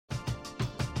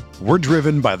We're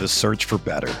driven by the search for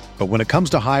better. But when it comes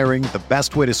to hiring, the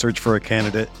best way to search for a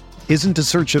candidate isn't to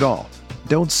search at all.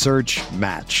 Don't search,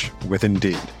 match with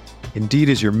Indeed. Indeed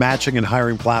is your matching and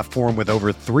hiring platform with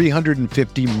over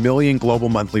 350 million global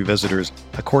monthly visitors,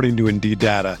 according to Indeed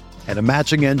data, and a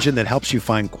matching engine that helps you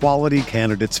find quality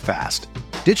candidates fast.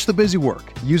 Ditch the busy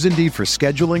work. Use Indeed for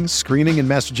scheduling, screening, and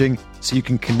messaging so you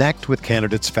can connect with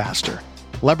candidates faster.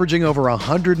 Leveraging over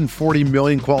 140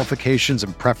 million qualifications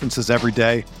and preferences every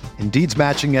day, Indeed's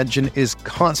matching engine is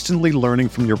constantly learning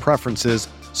from your preferences,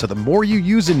 so the more you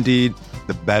use Indeed,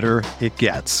 the better it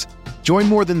gets. Join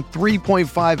more than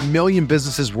 3.5 million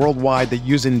businesses worldwide that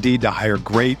use Indeed to hire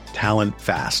great talent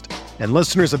fast. And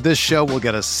listeners of this show will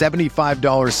get a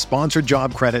 $75 sponsored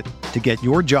job credit to get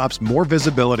your jobs more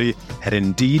visibility at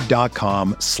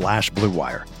Indeed.com/Blue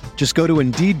Wire. Just go to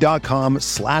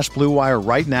Indeed.com/Blue Wire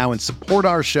right now and support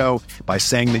our show by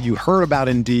saying that you heard about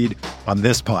Indeed on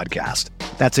this podcast.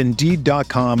 That's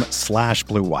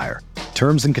Indeed.com/Blue Wire.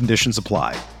 Terms and conditions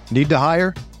apply. Need to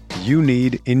hire? You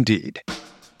need Indeed.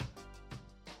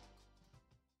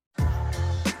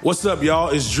 What's up, y'all?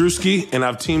 It's Drewski, and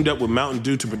I've teamed up with Mountain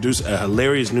Dew to produce a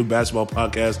hilarious new basketball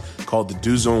podcast called The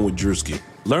Dew Zone with Drewski.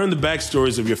 Learn the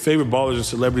backstories of your favorite ballers and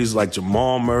celebrities like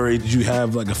Jamal Murray. Did you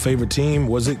have like a favorite team?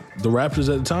 Was it the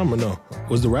Raptors at the time or no?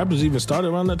 Was the Raptors even started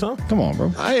around that time? Come on,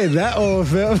 bro. I ain't that old,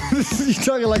 fam. You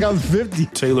talking like I'm 50.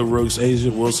 Taylor Rooks, Asia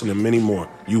Wilson, and many more.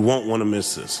 You won't want to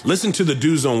miss this. Listen to The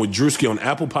Dew Zone with Drewski on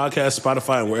Apple Podcasts,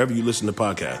 Spotify, and wherever you listen to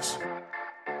podcasts.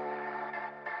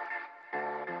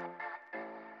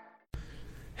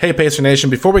 Hey, Pacer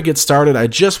Nation, before we get started, I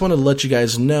just wanted to let you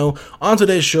guys know, on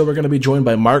today's show, we're going to be joined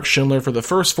by Mark Schindler for the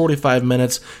first 45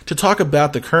 minutes to talk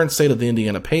about the current state of the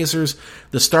Indiana Pacers,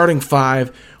 the starting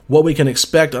five, what we can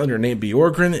expect under Nate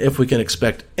Bjorkgren, if we can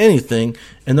expect anything,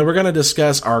 and then we're going to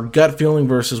discuss our gut feeling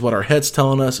versus what our head's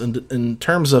telling us in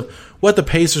terms of what the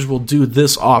Pacers will do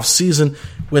this offseason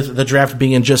with the draft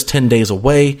being in just 10 days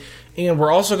away. And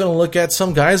we're also going to look at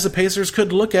some guys the Pacers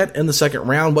could look at in the second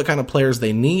round, what kind of players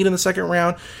they need in the second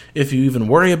round, if you even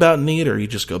worry about need or you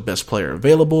just go best player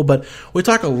available. But we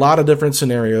talk a lot of different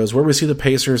scenarios where we see the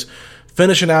Pacers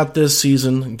finishing out this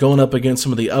season, going up against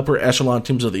some of the upper echelon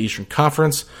teams of the Eastern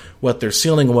Conference, what their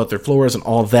ceiling and what their floor is and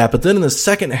all of that. But then in the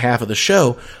second half of the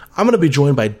show, I'm going to be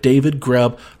joined by David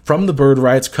Grubb from the Bird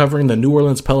Writes covering the New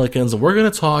Orleans Pelicans, and we're going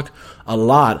to talk a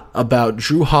lot about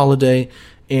Jrue Holiday.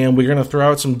 And we're going to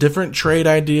throw out some different trade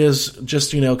ideas,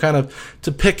 just, kind of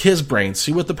to pick his brain,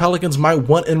 see what the Pelicans might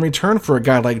want in return for a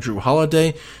guy like Jrue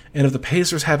Holiday, and if the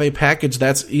Pacers have a package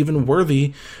that's even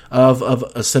worthy of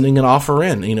sending an offer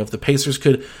in. If the Pacers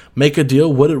could make a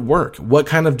deal, would it work? What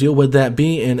kind of deal would that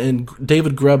be? And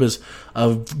David Grubb is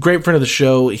a great friend of the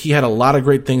show. He had a lot of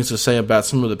great things to say about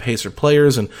some of the Pacer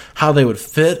players and how they would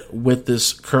fit with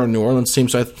this current New Orleans team,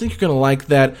 so I think you're going to like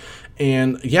that.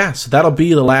 And yeah, so that'll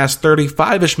be the last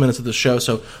 35-ish minutes of the show.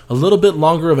 So a little bit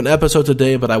longer of an episode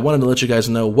today, but I wanted to let you guys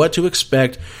know what to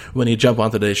expect when you jump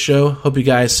on today's show. Hope you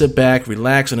guys sit back,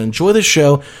 relax, and enjoy the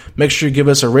show. Make sure you give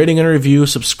us a rating and a review.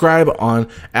 Subscribe on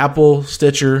Apple,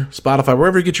 Stitcher, Spotify,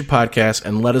 wherever you get your podcasts,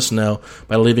 and let us know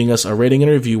by leaving us a rating and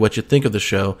a review what you think of the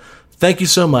show. Thank you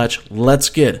so much.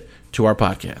 Let's get to our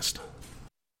podcast.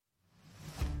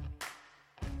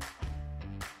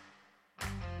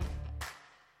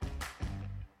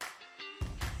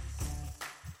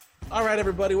 All right,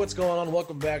 everybody, what's going on?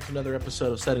 Welcome back to another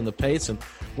episode of Setting the Pace, and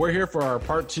we're here for our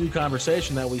part 2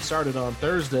 conversation that we started on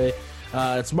Thursday.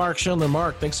 It's Mark Schindler.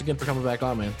 Mark, thanks again for coming back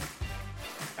on, man.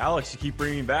 Alex, you keep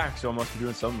bringing me back, so I must be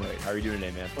doing something right. How are you doing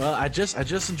today, man? Well, I just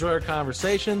enjoy our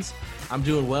conversations. I'm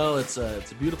doing well. It's a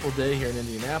beautiful day here in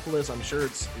Indianapolis. I'm sure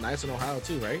it's nice in Ohio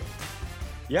too, right?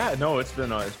 Yeah, no, it's been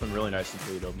really nice in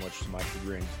Toledo, much to my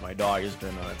chagrin. My dog has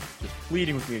been just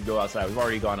pleading with me to go outside. We've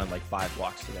already gone on like 5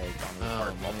 blocks today, gone to the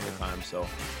park multiple times. So,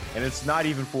 and it's not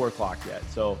even 4 o'clock yet.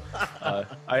 So,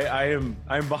 I'm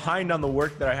behind on the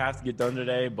work that I have to get done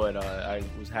today, but I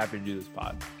was happy to do this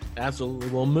pod. Absolutely.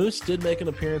 Well, Moose did make an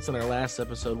appearance in our last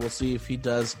episode. We'll see if he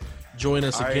does join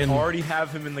us again. I already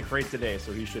have him in the crate today,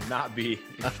 so he should not be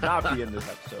in this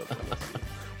episode.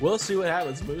 We'll see what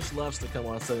happens. Moose loves to come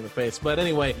on Setting the Pace. But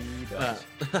anyway,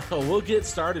 we'll get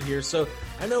started here. So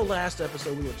I know last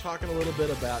episode we were talking a little bit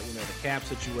about, the cap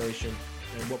situation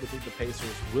and what we think the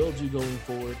Pacers will do going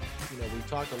forward. We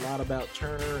talked a lot about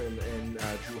Turner and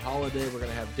Jrue Holiday. We're going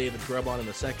to have David Grubb on in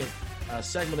the second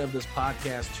segment of this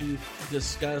podcast to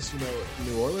discuss,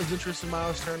 New Orleans' interest in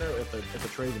Miles Turner, if a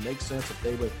trade would make sense, if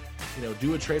they would,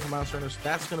 do a trade for Miles Turner. So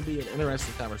that's going to be an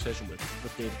interesting conversation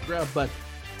with David Grubb. But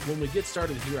when we get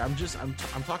started here, I'm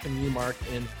talking to you, Mark,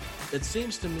 and it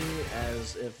seems to me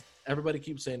as if everybody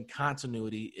keeps saying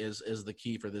continuity is the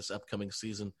key for this upcoming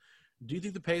season. Do you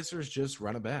think the Pacers just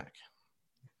run it back?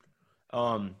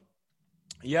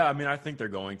 Yeah, I mean, I think they're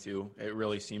going to. It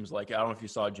really seems like. I don't know if you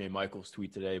saw J. Michael's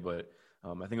tweet today, but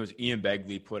I think it was Ian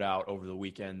Begley put out over the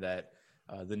weekend that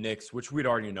the Knicks, which we'd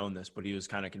already known this, but he was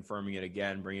kind of confirming it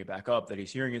again, bringing it back up, that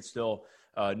he's hearing it still.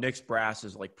 Knicks brass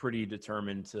is like pretty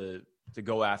determined to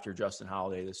go after Justin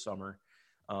Holiday this summer.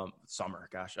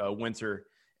 Winter.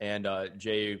 And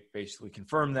Jay basically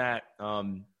confirmed that,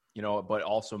 but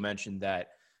also mentioned that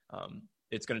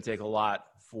it's going to take a lot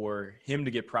for him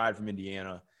to get pride from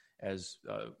Indiana, as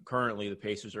currently the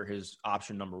Pacers are his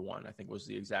option number one, I think was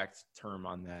the exact term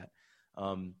on that.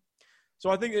 So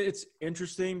I think it's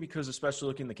interesting because, especially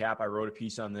looking at the cap, I wrote a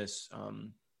piece on this,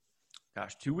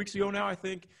 2 weeks ago now, I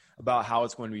think, about how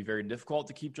it's going to be very difficult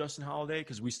to keep Justin Holiday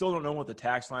because we still don't know what the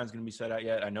tax line is going to be set at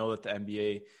yet. I know that the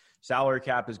NBA salary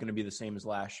cap is going to be the same as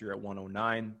last year at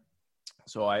 109.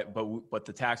 But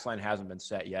the tax line hasn't been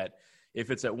set yet. If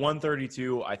it's at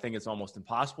 132, I think it's almost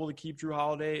impossible to keep Jrue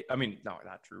Holiday. I mean, no,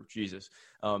 not Jrue. Jesus.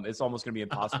 It's almost going to be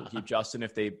impossible to keep Justin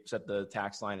if they set the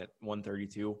tax line at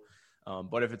 132.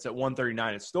 But if it's at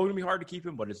 139, it's still going to be hard to keep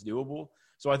him, but it's doable.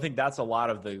 So I think that's a lot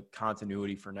of the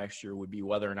continuity for next year would be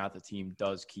whether or not the team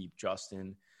does keep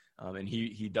Justin and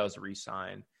he does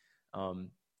re-sign.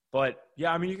 But,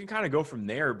 yeah, I mean, you can kind of go from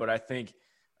there. But I think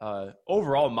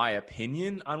overall, my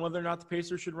opinion on whether or not the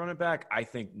Pacers should run it back, I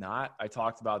think not. I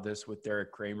talked about this with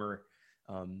Derek Kramer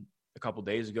a couple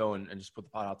days ago and just put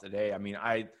the pot out today. I mean,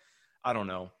 I don't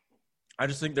know. I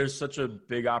just think there's such a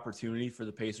big opportunity for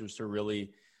the Pacers to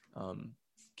really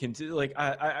continue. Like,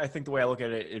 I think the way I look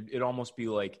at it, it'd almost be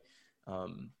like,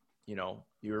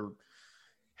 you're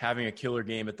having a killer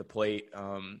game at the plate.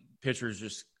 Pitchers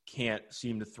just can't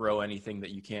seem to throw anything that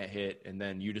you can't hit, and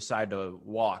then you decide to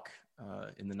walk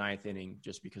in the ninth inning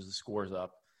just because the score's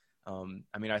up.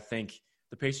 I mean, I think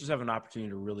the Pacers have an opportunity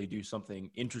to really do something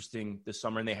interesting this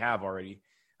summer, and they have already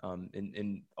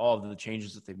in all of the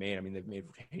changes that they've made. I mean, they've made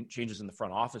changes in the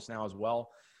front office now as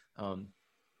well.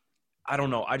 I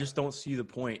don't know. I just don't see the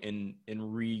point in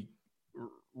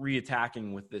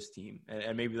re-attacking with this team.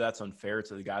 And maybe that's unfair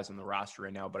to the guys on the roster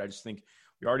right now, but I just think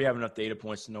we already have enough data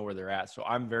points to know where they're at. So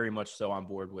I'm very much so on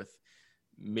board with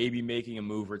maybe making a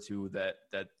move or two that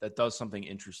does something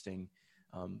interesting,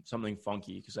 something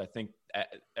funky, because I think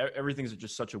everything's at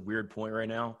just such a weird point right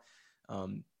now.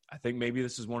 I think maybe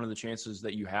this is one of the chances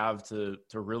that you have to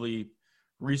really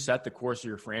reset the course of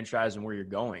your franchise and where you're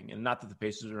going. And not that the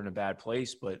Pacers are in a bad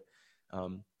place, but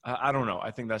I don't know.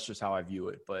 I think that's just how I view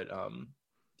it. But,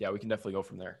 yeah, we can definitely go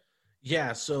from there.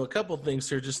 Yeah, so a couple of things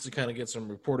here just to kind of get some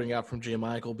reporting out from J.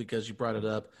 Michael because you brought it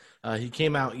up. He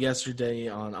came out yesterday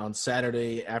on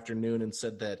Saturday afternoon and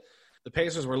said that the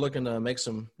Pacers were looking to make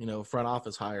some, front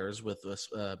office hires with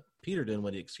Peter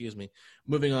Dinwiddie,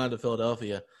 moving on to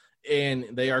Philadelphia. And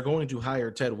they are going to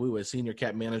hire Ted Wu, a senior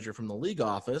cap manager from the league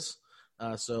office.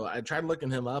 So I tried looking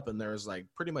him up, and there was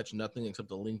pretty much nothing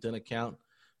except a LinkedIn account.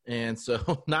 And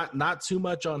so not too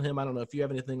much on him. I don't know if you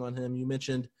have anything on him. You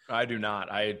mentioned – I do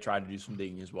not. I tried to do some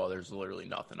digging as well. There's literally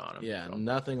nothing on him. Yeah, so.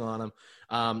 Nothing on him.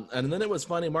 And then it was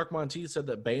funny. Mark Monteith said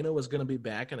that Bano was going to be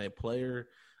back in a player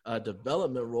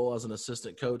development role as an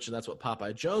assistant coach, and that's what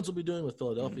Popeye Jones will be doing with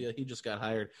Philadelphia. Mm-hmm. He just got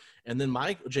hired. And then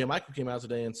J. Michael came out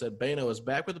today and said Bano is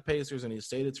back with the Pacers, and he's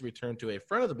stated to return to a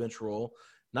front-of-the-bench role,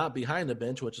 not behind the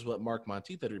bench, which is what Mark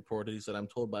Monteith had reported. He said, I'm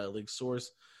told by a league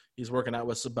source he's working out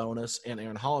with Sabonis and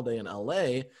Aaron Holiday in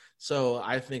L.A., so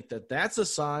I think that's a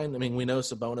sign. I mean, we know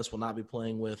Sabonis will not be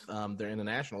playing with their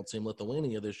international team,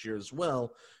 Lithuania, this year as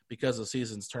well because the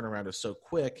season's turnaround is so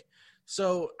quick.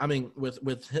 So, I mean, with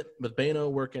Bano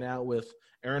working out with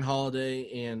Aaron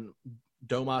Holiday and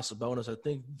Domas Sabonis, I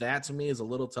think that to me is a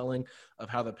little telling of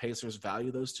how the Pacers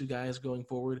value those two guys going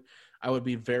forward. I would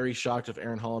be very shocked if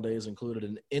Aaron Holiday is included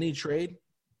in any trade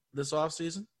this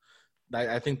offseason.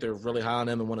 I think they're really high on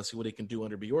him and want to see what he can do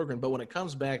under Bjorkgren. But when it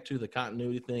comes back to the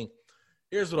continuity thing,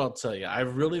 here's what I'll tell you. I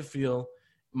really feel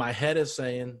my head is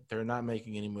saying they're not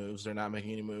making any moves. They're not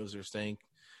making any moves.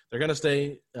 They're going to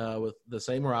stay with the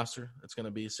same roster. It's going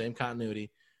to be same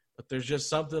continuity. But there's just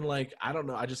something I don't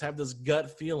know. I just have this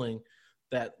gut feeling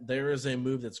that there is a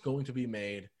move that's going to be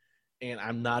made, and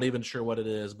I'm not even sure what it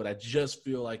is, but I just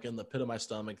feel like in the pit of my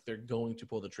stomach they're going to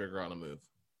pull the trigger on a move.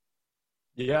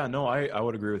 Yeah, no, I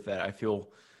would agree with that. I feel,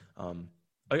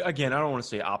 again, I don't want to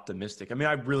say optimistic. I mean,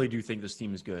 I really do think this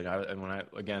team is good.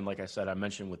 Like I said, I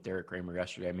mentioned with Derek Kramer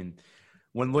yesterday, I mean,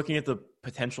 when looking at the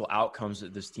potential outcomes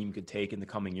that this team could take in the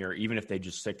coming year, even if they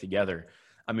just stick together,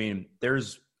 I mean,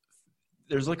 there's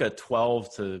like a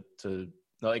 12 to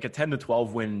like a 10 to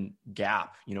 12 win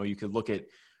gap. You could look at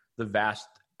the vast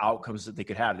outcomes that they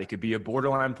could have. They could be a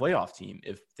borderline playoff team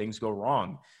if things go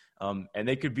wrong. And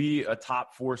they could be a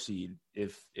top 4 seed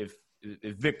if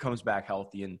Vic comes back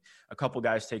healthy and a couple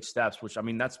guys take steps, which, I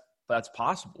mean, that's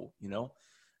possible, you know?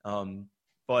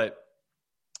 But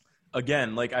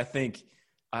again, like, I think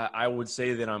I would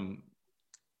say that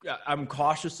I'm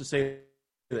cautious to say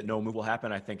that no move will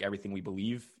happen. I think everything we've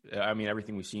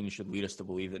seen should lead us to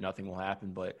believe that nothing will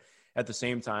happen. But at the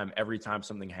same time, every time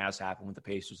something has happened with the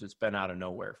Pacers, it's been out of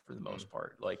nowhere for the most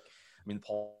part. Like, I mean, the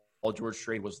Paul George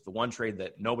trade was the one trade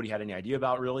that nobody had any idea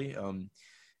about, really.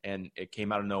 And it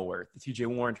came out of nowhere. The TJ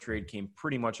Warren trade came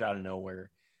pretty much out of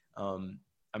nowhere.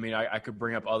 I mean, I could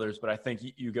bring up others, but I think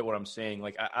you get what I'm saying.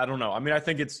 Like, I don't know. I mean, I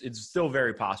think it's still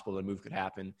very possible that a move could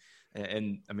happen.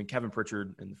 And I mean, Kevin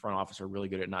Pritchard and the front office are really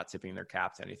good at not tipping their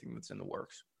cap to anything that's in the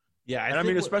works. Yeah. I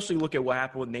mean, especially look at what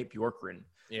happened with Nate Bjorkgren.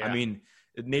 Yeah. I mean,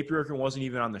 Nate Bjorkgren wasn't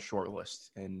even on the short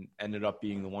list and ended up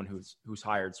being the one who's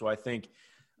hired. So I think,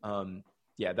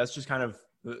 that's just kind of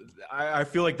I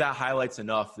feel like that highlights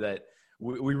enough that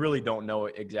we really don't know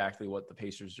exactly what the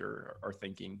Pacers are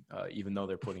thinking, even though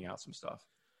they're putting out some stuff.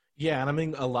 Yeah, and I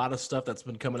mean, a lot of stuff that's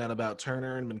been coming out about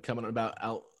Turner and been coming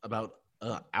out about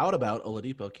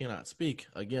Oladipo. Cannot speak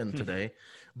again today,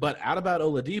 but out about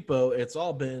Oladipo, it's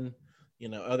all been, you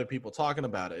know, other people talking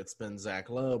about it. It's been Zach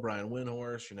Lowe, Brian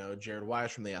Windhorst, you know, Jared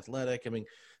Weiss from The Athletic. I mean,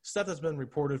 stuff that's been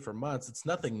reported for months. It's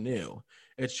nothing new.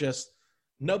 It's just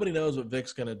nobody knows what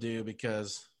Vic's going to do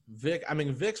because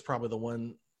Vic's probably the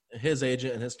one. His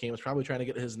agent and his team is probably trying to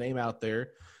get his name out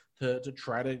there to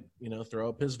try to, you know, throw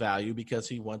up his value because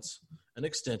he wants an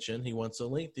extension. He wants a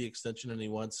lengthy extension and he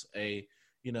wants a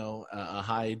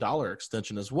high dollar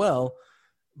extension as well.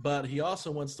 But he also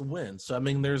wants to win. So, I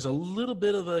mean, there's a little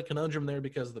bit of a conundrum there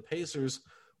because the Pacers,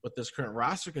 with this current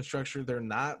roster construction, they're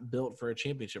not built for a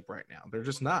championship right now. They're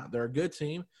just not. They're a good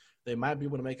team. They might be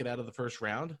able to make it out of the first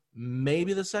round,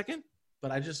 maybe the second.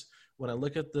 But when I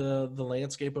look at the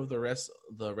landscape of the rest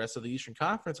of the Eastern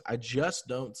Conference, I just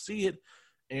don't see it.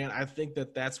 And I think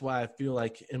that's why I feel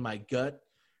like in my gut,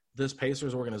 this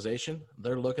Pacers organization,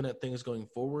 they're looking at things going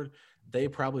forward. They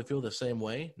probably feel the same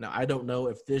way. Now, I don't know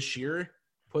if this year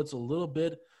puts a little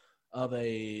bit of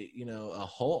a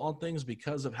hole on things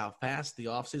because of how fast the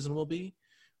offseason will be.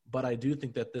 But I do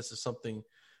think that this is something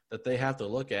that they have to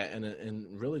look at and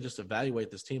really just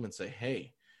evaluate this team and say,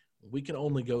 hey, we can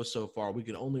only go so far. We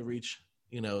can only reach,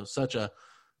 you know, such a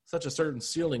certain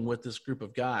ceiling with this group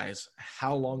of guys.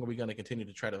 How long are we going to continue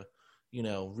to try to, you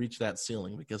know, reach that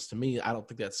ceiling? Because to me, I don't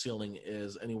think that ceiling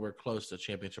is anywhere close to a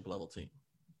championship level team.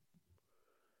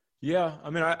 Yeah, I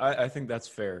mean, I think that's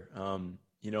fair.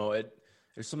 You know,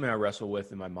 there's something I wrestle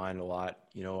with in my mind a lot.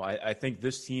 You know, I think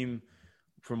this team,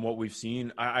 from what we've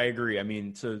seen, I agree. I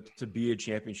mean, to be a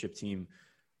championship team,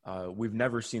 we've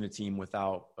never seen a team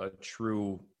without a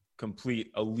true,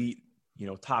 complete, elite, you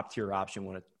know, top tier option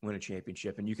win a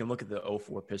championship. And you can look at the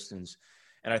 2004 Pistons,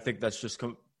 and I think that's just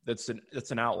that's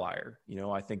an outlier. You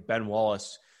know, I think Ben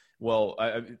Wallace. Well,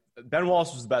 Ben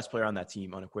Wallace was the best player on that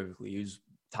team unequivocally. He was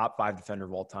top 5 defender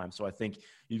of all time. So I think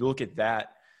you look at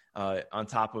that. On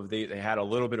top of they had a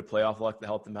little bit of playoff luck to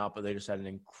help them out, but they just had an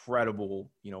incredible,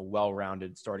 you know,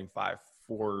 well-rounded starting 5,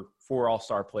 4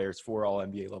 all-star players, 4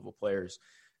 all-NBA level players.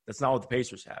 That's not what the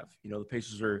Pacers have. You know, the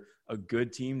Pacers are a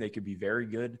good team. They could be very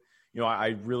good. You know,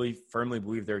 I really firmly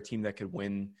believe they're a team that could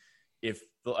win if,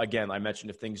 again, I mentioned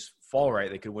if things fall right,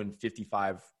 they could win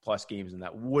 55-plus games, and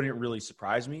that wouldn't really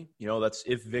surprise me. You know, that's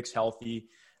if Vic's healthy,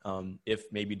 if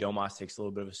maybe Domas takes a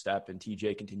little bit of a step and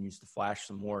TJ continues to flash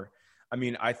some more. I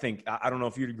mean, I don't know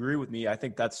if you'd agree with me. I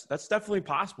think that's definitely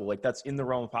possible. Like, that's in the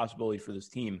realm of possibility for this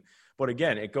team. But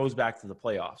again, it goes back to the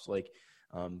playoffs. Like,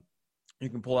 you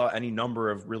can pull out any number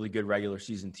of really good regular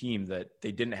season team that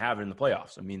they didn't have in the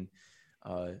playoffs. I mean,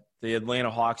 the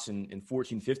Atlanta Hawks in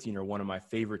 14-15 are one of my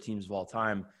favorite teams of all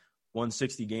time, won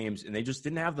 60 games, and they just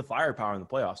didn't have the firepower in the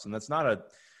playoffs. And that's not a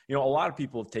lot of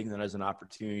people have taken that as an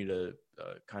opportunity to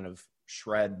kind of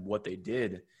shred what they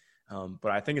did.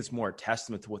 But I think it's more a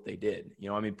testament to what they did. You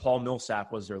know, I mean, Paul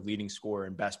Millsap was their leading scorer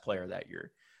and best player that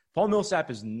year. Paul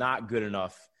Millsap is not good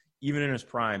enough, even in his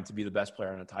prime, to be the best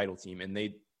player on a title team, and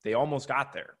they almost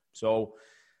got there. So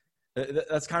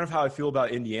that's kind of how I feel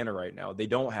about Indiana right now. They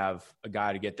don't have a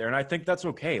guy to get there, and I think that's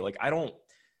okay. Like,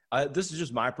 this is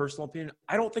just my personal opinion.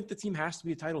 I don't think the team has to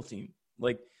be a title team.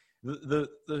 Like, the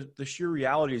sheer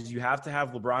reality is you have to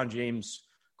have LeBron James,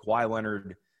 Kawhi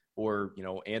Leonard, or, you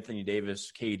know, Anthony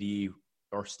Davis, KD,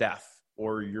 or Steph,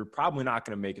 or you're probably not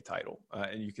going to make a title.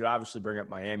 And you could obviously bring up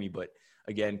Miami, but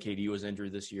again, KD was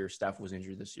injured this year, Steph was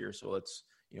injured this year, so it's,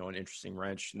 you know, an interesting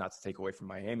wrench, not to take away from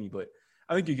Miami, but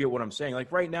I think you get what I'm saying.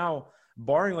 Like, right now,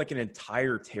 barring like an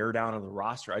entire teardown of the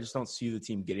roster, I just don't see the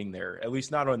team getting there, at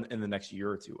least not in the next year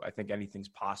or two. I think anything's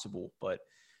possible, but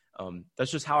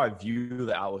that's just how I view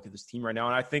the outlook of this team right now.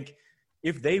 And I think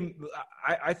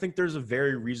I think there's a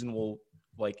very reasonable,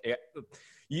 like,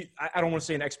 I don't want to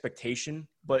say an expectation,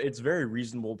 but it's very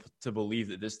reasonable to believe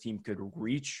that this team could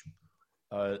reach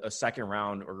a second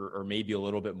round or maybe a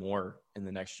little bit more in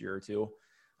the next year or two.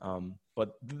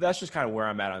 But that's just kind of where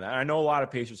I'm at on that. I know a lot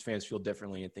of Pacers fans feel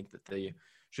differently and think that they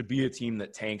should be a team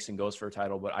that tanks and goes for a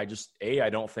title. But I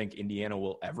don't think Indiana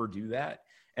will ever do that.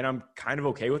 And I'm kind of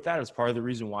okay with that. It's part of the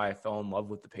reason why I fell in love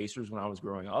with the Pacers when I was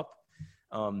growing up.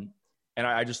 And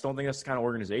I just don't think that's the kind of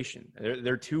organization.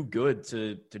 They're too good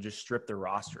to just strip their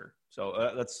roster.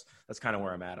 So that's kind of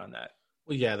where I'm at on that.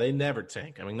 Well, yeah, they never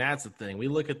tank. I mean, that's the thing. We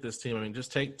look at this team. I mean,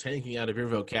 just take tanking out of your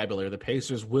vocabulary. The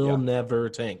Pacers will never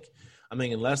tank. I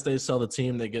mean, unless they sell the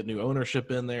team, they get new ownership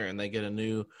in there, and they get a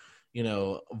new,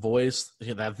 voice.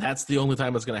 That's the only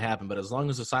time it's going to happen. But as long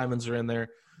as the Simons are in there,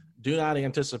 do not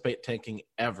anticipate tanking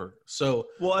ever. So,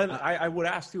 well, and I would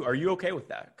ask too, are you okay with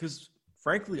that? Because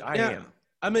frankly, I am.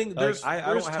 I mean, there's I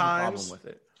don't have times, a problem with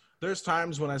it. There's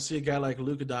times when I see a guy like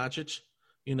Luka Doncic,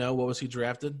 what was he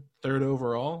drafted? 3rd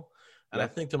overall. And I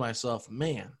think to myself,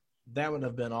 man, that would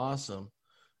have been awesome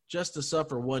just to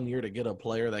suffer 1 year to get a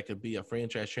player that could be a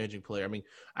franchise-changing player. I mean,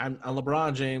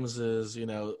 LeBron James is,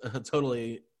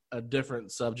 totally a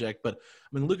different subject. But, I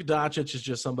mean, Luka Doncic is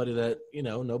just somebody that,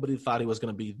 nobody thought he was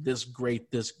going to be this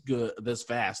great, this good, this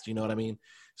fast. You know what I mean?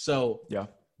 So, yeah.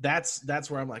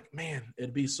 That's where I'm like, man,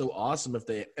 it'd be so awesome if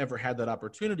they ever had that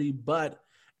opportunity. But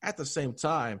at the same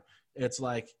time, it's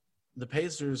like the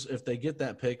Pacers, if they get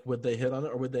that pick, would they hit on it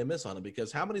or would they miss on it?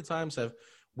 Because how many times have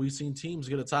we seen teams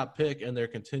get a top pick and they're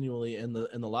continually in the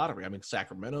lottery? I mean,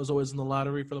 Sacramento's always in the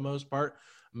lottery for the most part.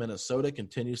 Minnesota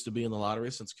continues to be in the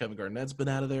lottery since Kevin Garnett's been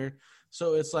out of there.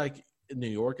 So it's like New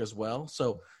York as well.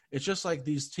 So it's just like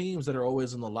these teams that are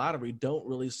always in the lottery don't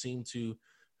really seem to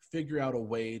figure out a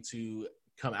way to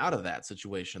come out of that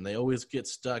situation. They always get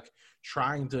stuck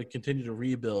trying to continue to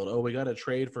rebuild. Oh, we got to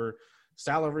trade for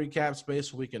salary cap space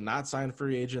so we can not sign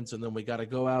free agents, and then we got to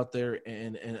go out there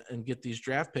and get these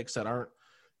draft picks that aren't,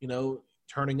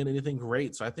 turning into anything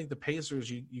great. So I think the Pacers,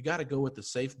 you got to go with the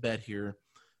safe bet here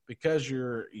because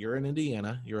you're in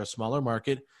Indiana, you're a smaller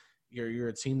market, you're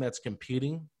a team that's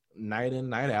competing night in,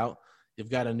 night out.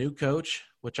 You've got a new coach,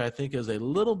 which I think is a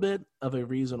little bit of a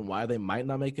reason why they might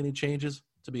not make any changes,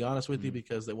 to be honest with you,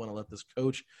 because they want to let this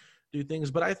coach do things.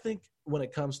 But I think when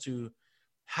it comes to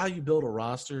how you build a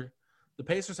roster, the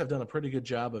Pacers have done a pretty good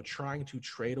job of trying to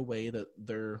trade away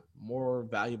their more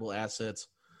valuable assets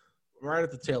right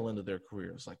at the tail end of their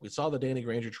careers. Like we saw the Danny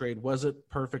Granger trade. Was it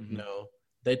perfect? No.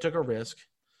 They took a risk,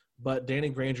 but Danny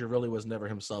Granger really was never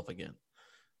himself again.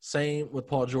 Same with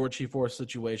Paul George. He forced a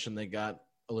situation. They got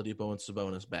Oladipo and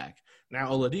Sabonis back.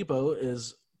 Now Oladipo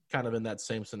is kind of in that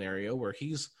same scenario where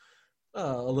he's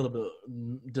a little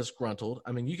bit disgruntled.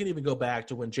 I mean, you can even go back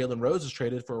to when Jalen Rose was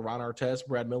traded for Ron Artest,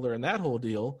 Brad Miller, and that whole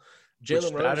deal.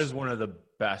 That is one of the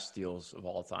best deals of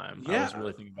all time. Yeah. I was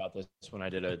really thinking about this when I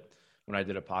did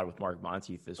a pod with Mark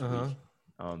Monteith this week.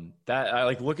 That I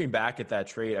like looking back at that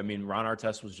trade. I mean, Ron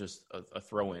Artest was just a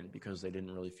throw-in because they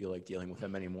didn't really feel like dealing with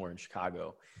him anymore in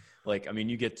Chicago. Like, I mean,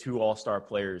 you get 2 all-star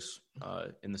players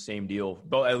in the same deal.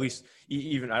 But at least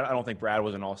even I don't think Brad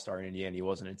was an all-star in Indiana. He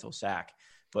wasn't until Sac.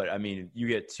 But, I mean, you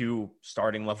get 2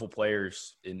 starting-level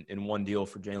players in one deal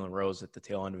for Jalen Rose at the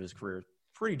tail end of his career.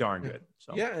 Pretty darn good.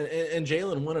 So. Yeah, and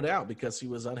Jalen won it out because he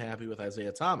was unhappy with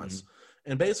Isaiah Thomas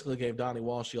and basically gave Donnie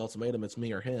Walsh the ultimatum, it's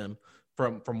me or him.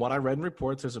 From what I read in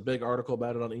reports, there's a big article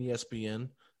about it on ESPN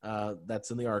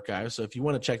that's in the archive. So if you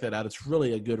want to check that out, it's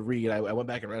really a good read. I went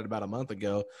back and read it about a month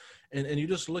ago. And you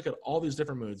just look at all these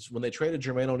different moves. When they traded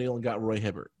Jermaine O'Neal and got Roy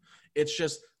Hibbert, it's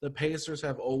just the Pacers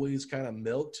have always kind of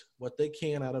milked what they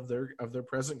can out of their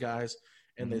present guys,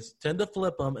 and they tend to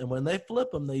flip them. And when they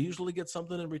flip them, they usually get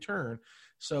something in return.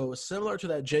 So similar to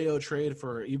that J.O. trade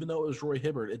for, even though it was Roy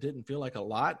Hibbert, it didn't feel like a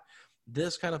lot.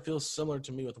 This kind of feels similar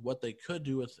to me with what they could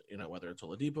do with, whether it's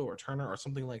Oladipo or Turner or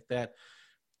something like that,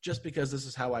 just because this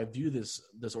is how I view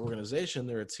this organization.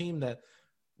 They're a team that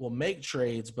will make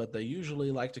trades, but they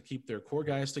usually like to keep their core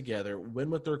guys together,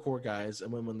 win with their core guys,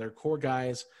 and when their core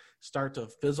guys start to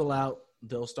fizzle out,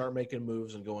 they'll start making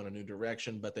moves and go in a new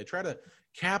direction. But they try to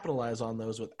capitalize on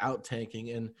those without tanking.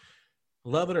 And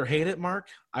love it or hate it, Mark,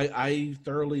 I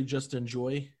thoroughly just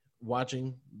enjoy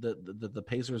watching the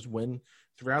Pacers win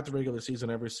throughout the regular season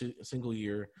every single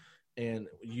year. And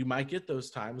you might get those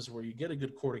times where you get a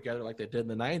good core together like they did in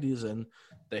the 90s, and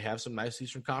they have some nice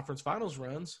Eastern Conference Finals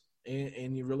runs,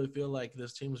 and you really feel like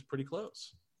this team is pretty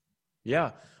close.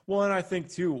 Yeah. Well, and I think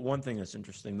too, one thing that's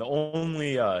interesting, the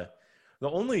only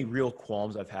real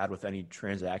qualms I've had with any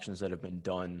transactions that have been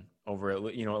done over, at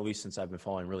least since I've been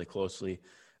following really closely,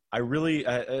 part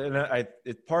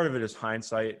of it is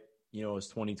hindsight, is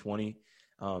 2020.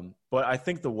 But I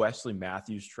think the Wesley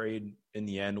Matthews trade in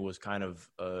the end was kind of,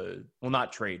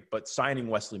 not trade, but signing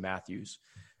Wesley Matthews.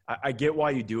 I get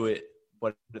why you do it,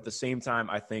 but at the same time,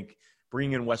 I think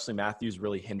bringing in Wesley Matthews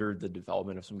really hindered the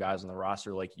development of some guys on the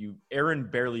roster. Aaron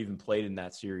barely even played in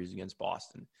that series against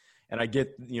Boston. And I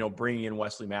get, bringing in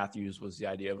Wesley Matthews was the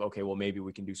idea of, okay, well, maybe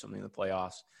we can do something in the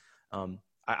playoffs.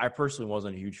 I personally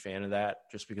wasn't a huge fan of that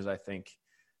just because I think,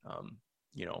 I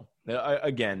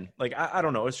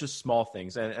don't know. It's just small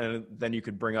things. And then you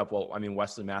could bring up,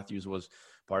 Wesley Matthews was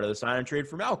part of the sign and trade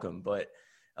for Malcolm. But,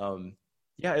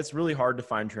 it's really hard to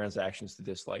find transactions to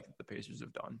dislike that the Pacers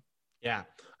have done. Yeah,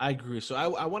 I agree. So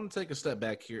I want to take a step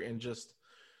back here and just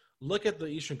look at the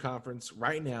Eastern Conference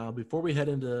right now before we head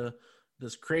into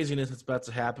this craziness that's about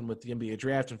to happen with the NBA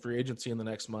draft and free agency in the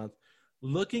next month.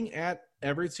 Looking at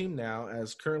every team now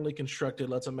as currently constructed,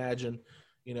 let's imagine,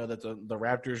 that the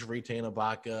Raptors retain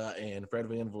Ibaka and Fred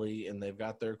VanVleet, and they've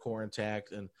got their core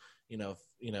intact, and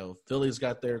Philly's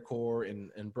got their core,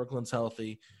 and Brooklyn's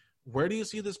healthy. Where do you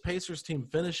see this Pacers team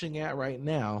finishing at right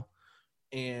now?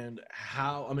 And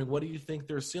what do you think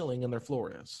their ceiling and their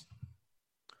floor is?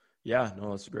 Yeah, no,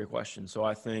 that's a great question. So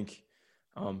I think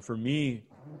for me,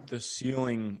 the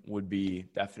ceiling would be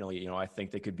definitely, I think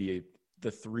they could be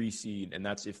the 3 seed, and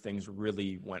that's if things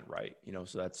really went right.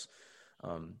 So that's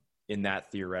in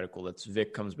that theoretical. That's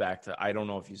Vic comes back to, I don't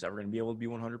know if he's ever going to be able to be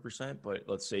 100%, but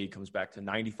let's say he comes back to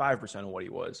 95% of what he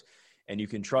was, and you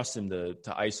can trust him to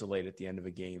isolate at the end of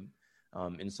a game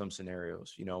in some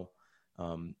scenarios,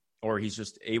 or he's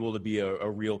just able to be a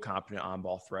real competent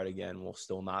on-ball threat again while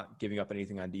still not giving up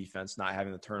anything on defense, not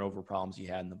having the turnover problems he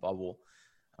had in the bubble.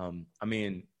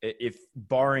 If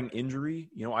barring injury,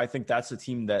 I think that's a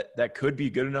team that could be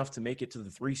good enough to make it to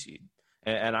the 3 seed.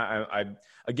 And I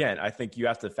think you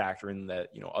have to factor in that,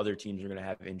 other teams are going to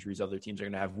have injuries. Other teams are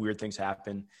going to have weird things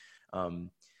happen.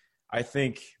 I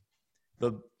think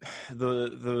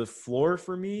the floor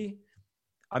for me,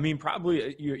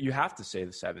 probably you have to say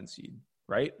the 7 seed.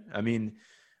 Right?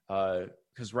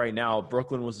 Because right now,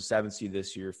 Brooklyn was the 7th seed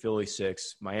this year, Philly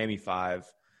 6, Miami 5.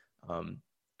 None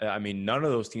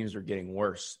of those teams are getting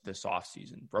worse this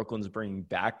offseason. Brooklyn's bringing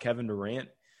back Kevin Durant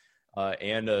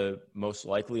and a most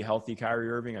likely healthy Kyrie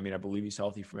Irving. I believe he's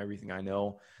healthy from everything I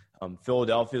know.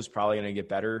 Philadelphia is probably going to get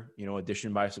better,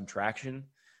 addition by subtraction,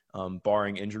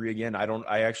 barring injury again.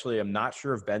 I actually am not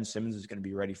sure if Ben Simmons is going to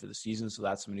be ready for the season, so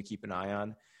that's something to keep an eye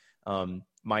on.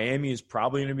 Miami is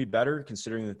probably going to be better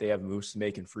considering that they have moves to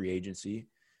make in free agency.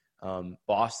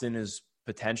 Boston is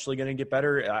potentially going to get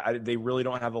better. They really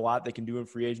don't have a lot they can do in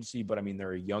free agency, but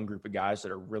they're a young group of guys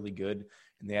that are really good,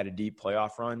 and they had a deep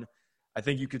playoff run. I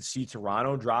think you could see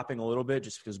Toronto dropping a little bit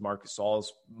just because Marc Gasol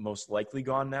is most likely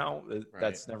gone now. Right.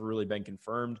 That's never really been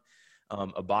confirmed.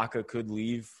 Ibaka could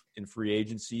leave in free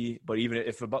agency, but even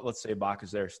if, let's say Ibaka's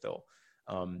there still,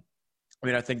 I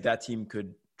think that team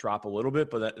could drop a little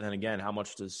bit, but then again, how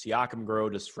much does Siakam grow?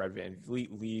 Does Fred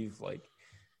VanVleet leave?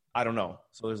 I don't know.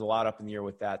 So there's a lot up in the air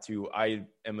with that too. I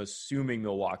am assuming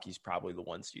Milwaukee's probably the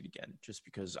 1 seed again, just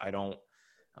because I don't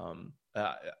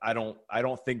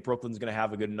think Brooklyn's going to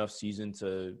have a good enough season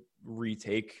to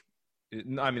retake.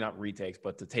 Not retakes,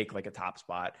 but to take a top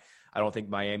spot. I don't think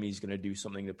Miami's going to do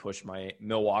something to push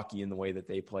Milwaukee in the way that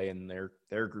they play in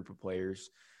their group of players.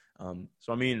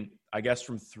 I guess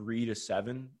from 3 to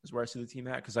 7 is where I see the team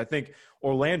at. Because I think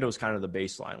Orlando's kind of the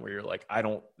baseline where you're like,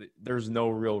 there's no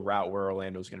real route where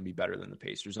Orlando's going to be better than the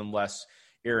Pacers unless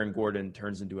Aaron Gordon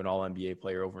turns into an all-NBA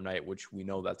player overnight, which we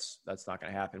know that's not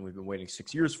going to happen. We've been waiting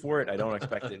 6 years for it. I don't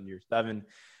expect it in year 7.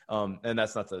 And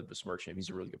that's not to besmirch him. He's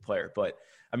a really good player. But,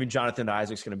 Jonathan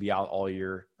Isaac's going to be out all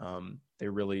year.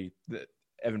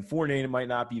 Evan Fournier might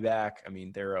not be back.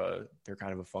 They're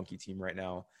kind of a funky team right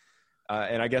now.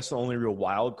 And I guess the only real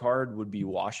wild card would be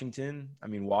Washington.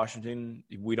 Washington,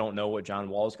 we don't know what John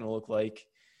Wall is going to look like.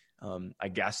 I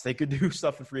guess they could do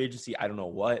stuff in free agency. I don't know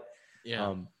what.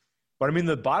 Yeah. But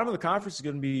the bottom of the conference is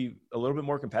going to be a little bit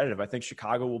more competitive. I think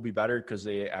Chicago will be better because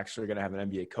they actually are going to have an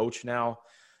NBA coach now.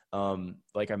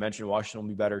 Like I mentioned, Washington will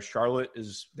be better. Charlotte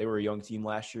they were a young team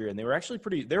last year, and they were actually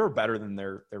they were better than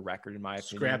their record in my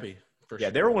opinion. Scrappy. Yeah,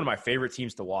 they were one of my favorite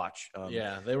teams to watch.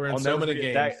 They were in so many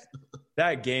games.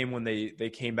 That game when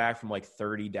they came back from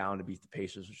 30 down to beat the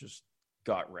Pacers was just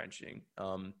gut-wrenching.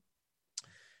 And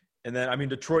then,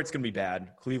 Detroit's going to be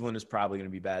bad. Cleveland is probably going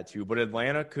to be bad too. But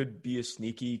Atlanta could be a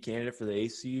sneaky candidate for the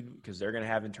 8th seed because they're going to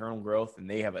have internal growth, and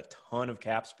they have a ton of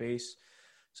cap space.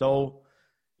 So,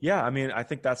 yeah, I mean, I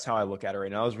think that's how I look at it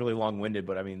right now. It was really long-winded,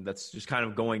 but I mean, that's just kind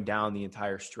of going down the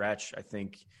entire stretch. I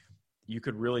think you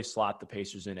could really slot the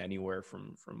Pacers in anywhere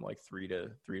from like 3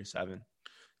 to 7.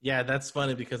 Yeah, that's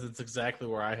funny because it's exactly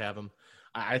where I have them.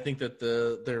 I think that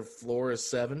their floor is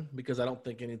 7 because I don't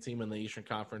think any team in the Eastern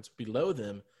Conference below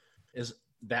them is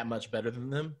that much better than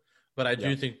them. But I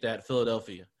do think that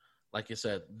Philadelphia, like you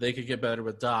said, they could get better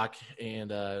with Doc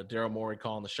and Daryl Morey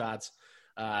calling the shots.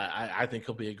 I think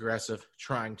he'll be aggressive,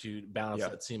 trying to balance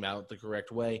that team out the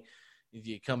correct way. If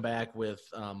you come back with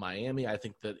Miami, I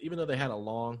think that even though they had a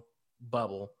long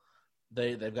bubble,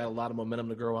 they've got a lot of momentum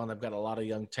to grow on. They've got a lot of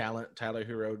young talent. Tyler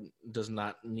Hero does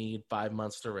not need 5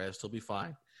 months to rest. He'll be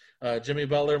fine. Jimmy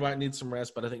Butler might need some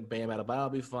rest, but I think Bam Adebayo will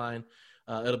be fine.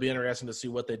 It'll be interesting to see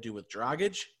what they do with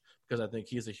Dragic because I think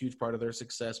he's a huge part of their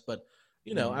success. But,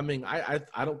 I mean, I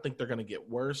don't think they're going to get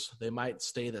worse. They might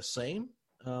stay the same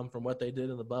from what they did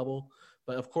in the bubble.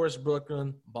 But, of course,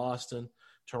 Brooklyn, Boston,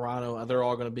 Toronto, they're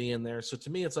all going to be in there. So, to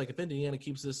me, it's like if Indiana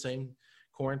keeps this same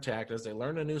core intact as they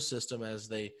learn a new system, as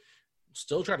they –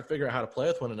 still try to figure out how to play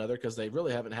with one another because they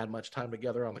really haven't had much time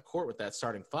together on the court with that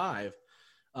starting 5.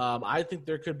 I think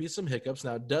there could be some hiccups.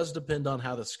 Now, it does depend on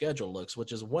how the schedule looks,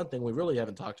 which is one thing we really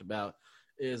haven't talked about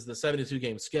is the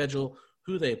 72-game schedule,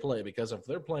 who they play. Because if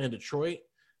they're playing Detroit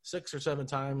 6 or 7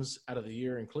 times out of the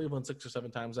year and Cleveland 6 or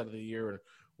 7 times out of the year or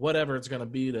whatever it's going to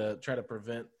be to try to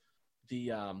prevent the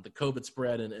COVID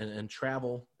spread and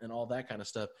travel and all that kind of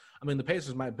stuff. I mean, the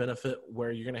Pacers might benefit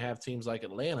where you're going to have teams like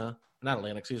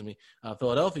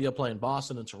Philadelphia playing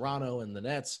Boston and Toronto and the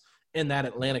Nets in that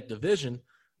Atlantic division.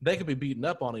 They could be beating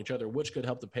up on each other, which could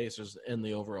help the Pacers in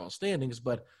the overall standings.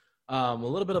 But a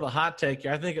little bit of a hot take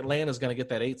here. I think Atlanta's going to get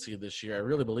that 8 seed this year. I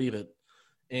really believe it.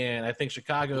 And I think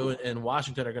Chicago and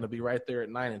Washington are going to be right there at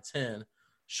 9 and 10.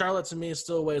 Charlotte, to me, is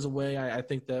still a ways away. I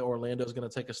think that Orlando is going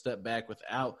to take a step back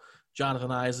without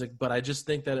Jonathan Isaac. But I just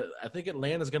think that I think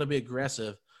Atlanta is going to be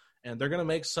aggressive, and they're going to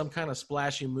make some kind of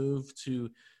splashy move to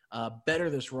better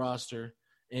this roster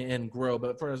and grow.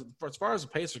 But for as far as the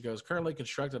Pacers goes, currently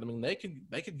constructed, I mean, they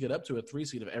could get up to a 3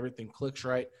 seed if everything clicks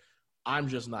right. I'm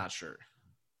just not sure.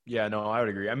 Yeah, no, I would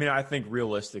agree. I mean, I think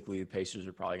realistically, the Pacers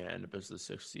are probably going to end up as the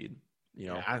 6th seed.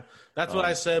 That's what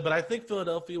I said, but I think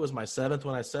Philadelphia was my 7th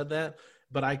when I said that.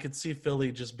 But I could see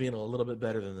Philly just being a little bit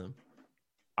better than them.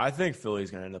 I think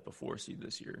Philly's going to end up a 4 seed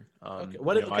this year.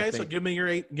 Okay. So give me your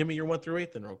 8. Give me your 1 through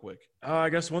 8 then, real quick. I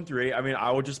guess 1 through 8. I mean,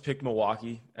 I would just pick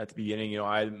Milwaukee at the beginning.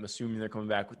 I'm assuming they're coming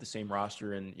back with the same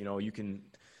roster, and you can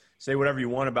say whatever you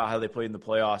want about how they played in the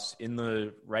playoffs. In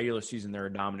the regular season, they're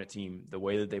a dominant team. The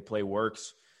way that they play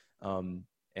works,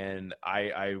 and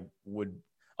I would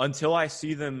until I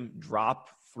see them drop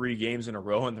 3 games in a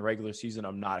row in the regular season,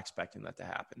 I'm not expecting that to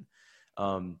happen.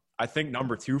 I think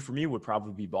number 2 for me would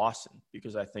probably be Boston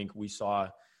because I think we saw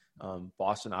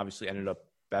Boston obviously ended up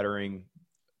bettering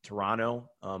Toronto.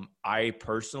 I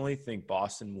personally think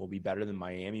Boston will be better than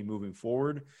Miami moving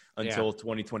forward until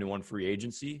 2021 free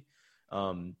agency.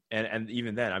 And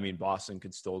even then, I mean, Boston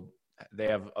could still – they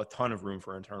have a ton of room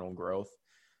for internal growth.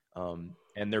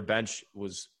 And their bench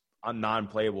was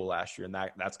non-playable last year, and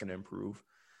that's going to improve.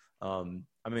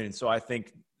 I mean, so I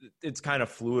think it's kind of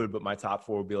fluid, but my top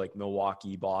 4 would be like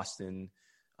Milwaukee, Boston,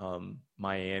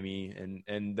 Miami,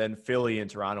 and then Philly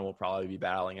and Toronto will probably be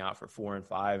battling out for 4 and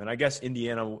 5. And I guess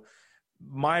Indiana,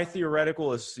 my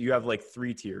theoretical is you have like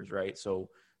 3 tiers, right? So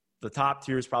the top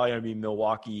tier is probably going to be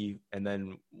Milwaukee, and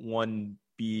then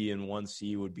 1B and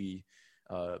 1C would be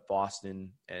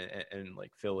Boston and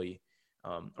like Philly.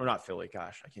 Or not Philly,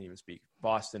 gosh, I can't even speak.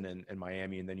 Boston and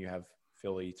Miami, and then you have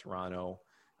Philly, Toronto,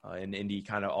 and Indy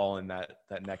kind of all in that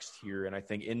next tier. And I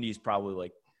think Indy's probably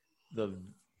like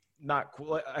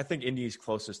I think Indy's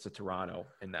closest to Toronto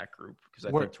in that group because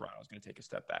I think Toronto's going to take a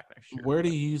step back next year. Where do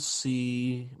you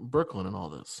see Brooklyn in all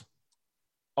this?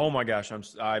 Oh my gosh,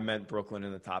 I meant Brooklyn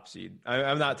in the top seed.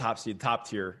 I'm not top seed, top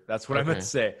tier. That's what I meant to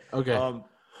say. Okay.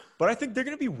 But I think they're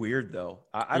going to be weird though.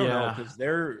 I don't know because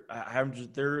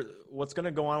they're what's going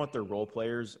to go on with their role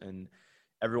players and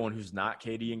everyone who's not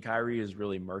KD and Kyrie is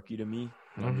really murky to me.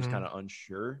 And I'm just kind of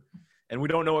unsure. And we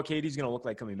don't know what KD's going to look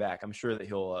like coming back. I'm sure that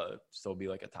he'll still be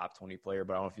like a top 20 player,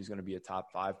 but I don't know if he's going to be a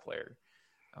top 5 player.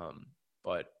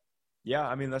 But yeah,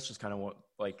 I mean, that's just kind of what,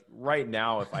 like right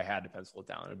now, if I had to pencil it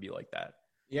down, it'd be like that.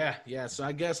 Yeah. So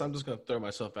I guess I'm just going to throw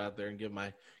myself out there and give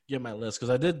my list because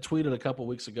I did tweet it a couple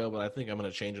weeks ago, but I think I'm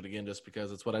going to change it again just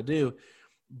because it's what I do.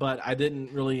 But I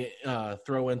didn't really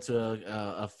throw into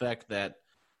effect that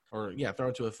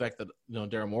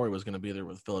Daryl Morey was going to be there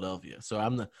with Philadelphia. So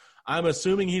I'm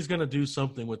assuming he's going to do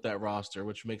something with that roster,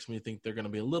 which makes me think they're going to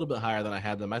be a little bit higher than I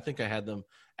had them. I think I had them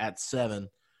at 7.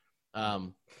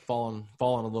 fallen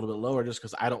a little bit lower just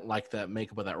because I don't like that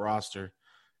makeup of that roster,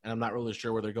 and I'm not really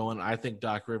sure where they're going. I think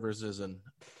Doc Rivers is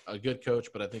a good coach,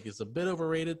 but I think he's a bit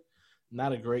overrated.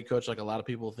 Not a great coach like a lot of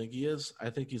people think he is. I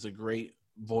think he's a great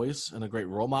voice and a great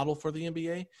role model for the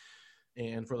NBA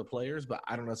and for the players, but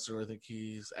I don't necessarily think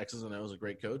he's X's and O's a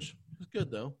great coach. He's good,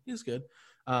 though. He's good.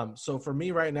 So for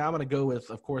me right now, I'm going to go with,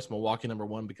 of course, Milwaukee number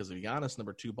 1 because of Giannis,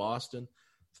 number 2, Boston,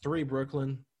 3,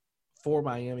 Brooklyn, 4,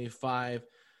 Miami, 5.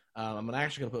 I'm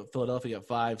actually going to put Philadelphia at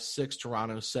 5, 6,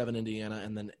 Toronto, 7, Indiana,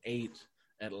 and then 8,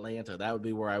 Atlanta. That would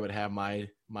be where I would have my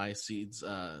seeds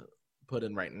put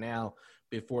in right now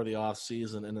before the off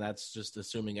season, and that's just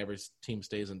assuming every team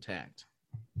stays intact.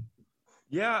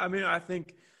 Yeah, I mean,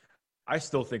 I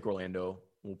still think Orlando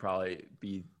will probably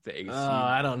be the 8th seed.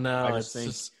 I don't know.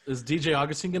 Is DJ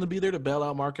Augustine going to be there to bail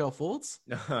out Markelle Fultz?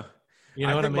 You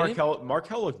know what I mean?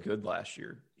 Markelle looked good last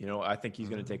year. I think he's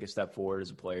going to take a step forward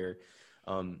as a player.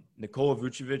 Nikola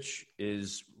Vucevic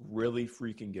is really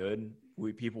freaking good.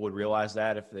 People would realize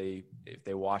that if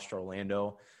they watched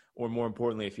Orlando, or more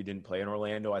importantly, if he didn't play in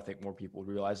Orlando, I think more people would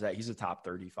realize that he's a top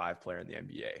 35 player in the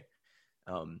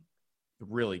NBA.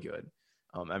 Really good.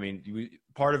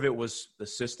 Part of it was the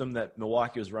system that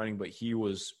Milwaukee was running, but he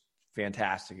was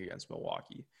fantastic against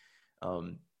Milwaukee.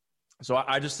 So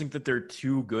I just think that they're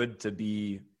too good to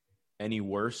be any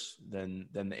worse than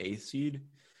the 8th seed,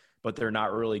 but they're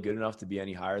not really good enough to be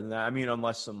any higher than that. I mean,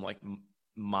 unless some like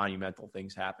monumental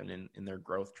things happen in their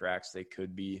growth tracks, they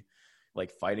could be like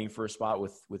fighting for a spot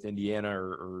with Indiana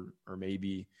or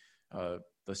maybe the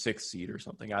 6th seed or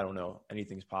something. I don't know.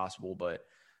 Anything's possible, but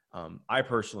I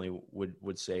personally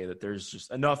would say that there's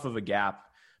just enough of a gap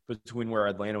between where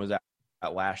Atlanta was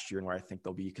at last year and where I think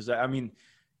they'll be. Because, I mean,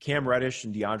 Cam Reddish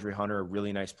and DeAndre Hunter are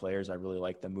really nice players. I really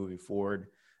like them moving forward,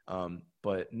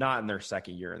 but not in their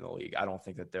second year in the league. I don't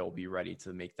think that they'll be ready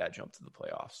to make that jump to the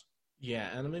playoffs. Yeah,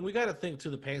 and I mean, we got to think, too,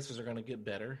 the Pacers are going to get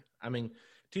better. I mean,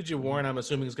 T.J. Warren, I'm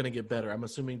assuming, is going to get better. I'm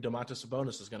assuming Domantas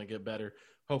Sabonis is going to get better.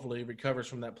 Hopefully he recovers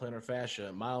from that plantar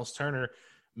fascia. Miles Turner,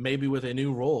 maybe with a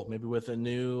new role, maybe with a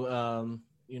new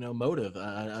motive,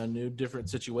 a new different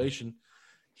situation.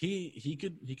 He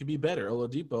could be better.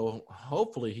 Oladipo,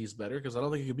 hopefully he's better because I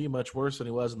don't think he could be much worse than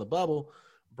he was in the bubble.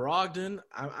 Brogdon,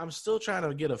 I'm still trying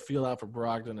to get a feel out for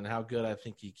Brogdon and how good I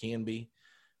think he can be,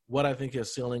 what I think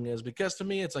his ceiling is. Because to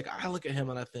me, it's like I look at him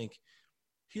and I think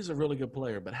he's a really good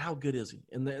player, but how good is he?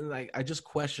 And then I just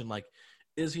question, like,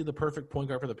 is he the perfect point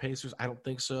guard for the Pacers? I don't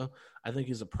think so. I think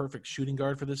he's a perfect shooting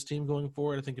guard for this team going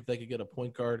forward. I think if they could get a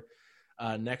point guard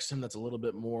next to him that's a little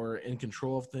bit more in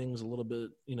control of things, a little bit,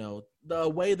 the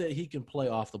way that he can play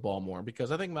off the ball more. Because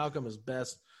I think Malcolm is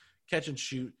best catch and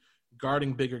shoot,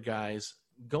 guarding bigger guys.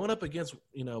 Going up against,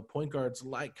 point guards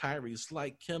like Kyrie's,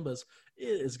 like Kemba's,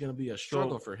 it is going to be a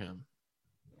struggle for him.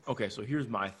 Okay, so here's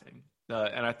my thing.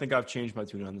 And I think I've changed my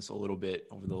tune on this a little bit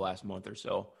over the last month or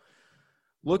so.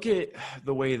 Look at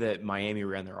the way that Miami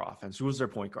ran their offense. Who was their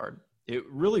point guard? It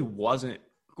really wasn't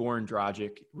Goran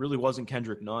Dragic. It really wasn't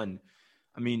Kendrick Nunn.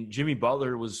 I mean, Jimmy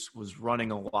Butler was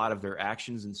running a lot of their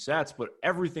actions and sets, but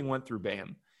everything went through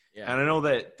Bam. Yeah. And I know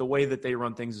that the way that they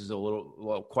run things is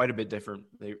quite a bit different.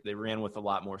 They ran with a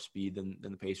lot more speed than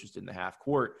the Pacers did in the half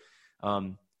court.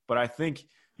 But I think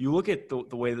you look at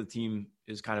the way the team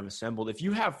is kind of assembled. If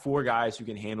you have 4 guys who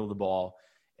can handle the ball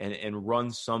and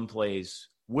run some plays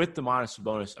with Domantas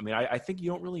Sabonis, I mean, I think you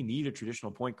don't really need a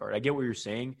traditional point guard. I get what you're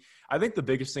saying. I think the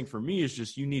biggest thing for me is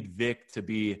just you need Vic to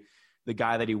be the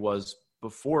guy that he was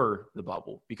before the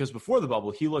bubble. Because before the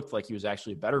bubble, he looked like he was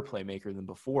actually a better playmaker than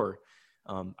before.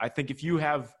 I think if you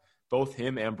have both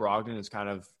him and Brogdon as kind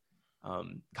of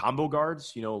combo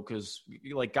guards, because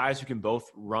like guys who can both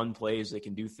run plays, they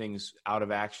can do things out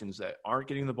of actions that aren't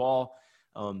getting the ball.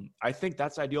 I think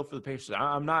that's ideal for the Pacers.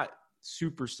 I'm not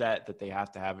super set that they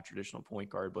have to have a traditional point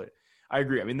guard, but I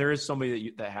agree. I mean, there is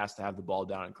somebody that has to have the ball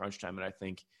down in crunch time, and I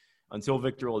think until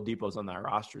Victor Oladipo is on that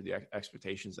roster, the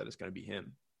expectation is that it's going to be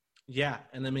him. Yeah,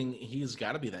 and I mean, he's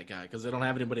got to be that guy because they don't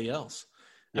have anybody else.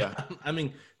 Yeah. I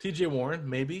mean, T.J. Warren,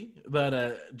 maybe, but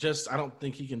I don't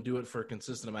think he can do it for a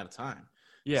consistent amount of time.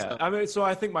 Yeah, so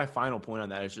I think my final point on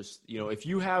that is just, if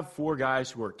you have 4 guys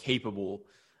who are capable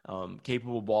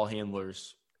ball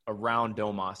handlers around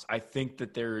Domas, I think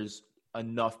that there's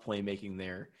enough playmaking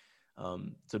there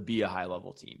to be a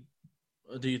high-level team.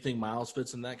 Do you think Miles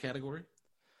fits in that category?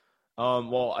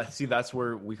 Well, I see that's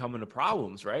where we come into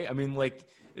problems, right? I mean, like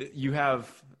you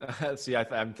have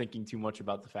I'm thinking too much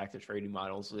about the fact that trading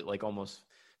models like almost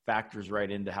factors right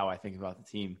into how I think about the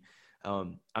team.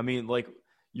 I mean, like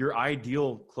your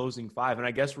ideal closing five. And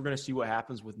I guess we're going to see what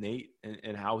happens with Nate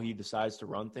and how he decides to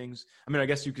run things. I mean, I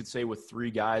guess you could say with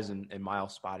 3 guys and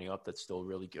Miles spotting up, that's still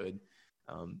really good.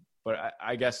 But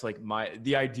I guess like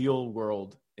the ideal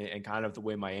world and kind of the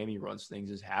way Miami runs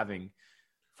things is having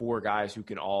 4 guys who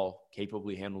can all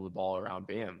capably handle the ball around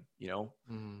Bam, you know?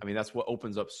 I mean, that's what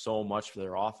opens up so much for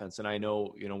their offense. And I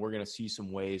know, you know, we're going to see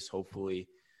some ways, hopefully,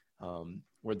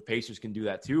 where the Pacers can do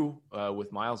that too,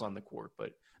 with Miles on the court.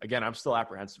 But again, I'm still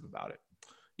apprehensive about it.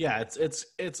 Yeah,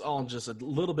 it's all just a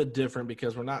little bit different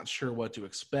because we're not sure what to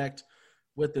expect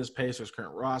with this Pacers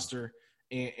current roster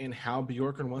and how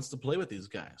Bjorkgren wants to play with these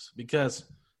guys. Because,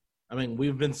 I mean,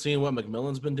 we've been seeing what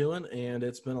McMillan's been doing, and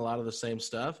it's been a lot of the same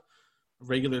stuff.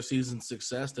 Regular season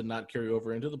success did not carry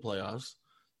over into the playoffs,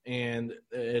 and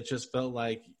it just felt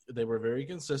like they were very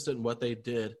consistent in what they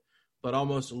did, but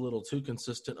almost a little too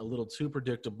consistent, a little too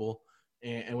predictable.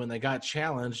 And when they got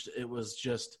challenged, it was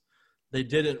just they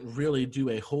didn't really do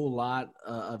a whole lot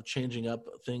of changing up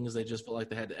things. They just felt like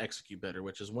they had to execute better,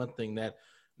 which is one thing that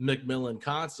McMillan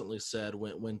constantly said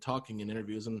when talking in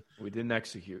interviews. And we didn't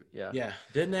execute. Yeah,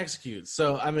 didn't execute.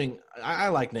 So, I mean, I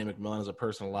like Nate McMillan as a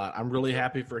person a lot. I'm really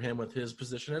happy for him with his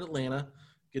position at Atlanta,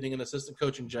 getting an assistant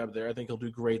coaching job there. I think he'll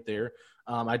do great there.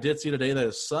 I did see today that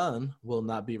his son will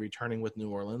not be returning with New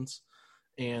Orleans.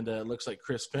 And it looks like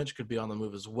Chris Finch could be on the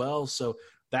move as well. So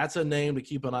that's a name to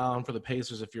keep an eye on for the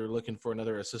Pacers if you're looking for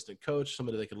another assistant coach,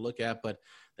 somebody they could look at. But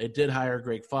they did hire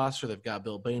Greg Foster. They've got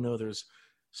Bill Bano. There's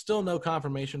still no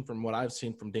confirmation from what I've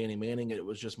seen from Danny Manning. It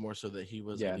was just more so that he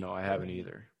was. Yeah, no, I haven't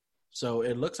either. So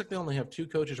it looks like they only have 2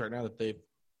 coaches right now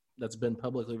that's been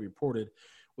publicly reported,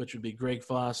 which would be Greg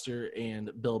Foster and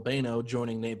Bill Bano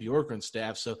joining Nate Bjorkgren's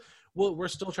staff. So we're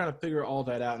still trying to figure all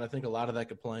that out, and I think a lot of that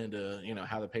could play into, you know,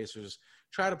 how the Pacers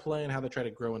try to play and how they try to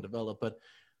grow and develop. But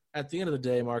at the end of the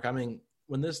day, Mark, I mean,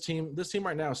 when this team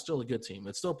right now is still a good team.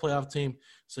 It's still a playoff team,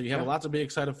 so you have a lot to be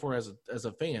excited for as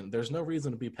a fan. There's no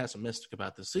reason to be pessimistic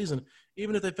about this season,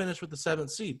 even if they finish with the 7th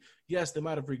seed. Yes, they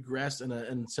might have regressed in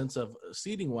a sense of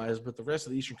seeding-wise, but the rest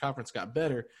of the Eastern Conference got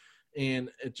better, and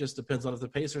it just depends on if the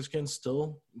Pacers can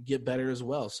still get better as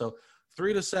well. So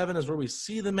 3-7 is where we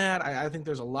see them at. I think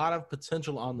there's a lot of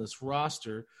potential on this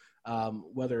roster,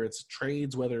 whether it's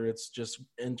trades, whether it's just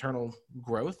internal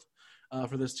growth,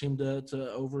 for this team to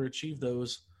overachieve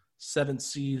those 7th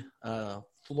seed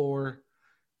floor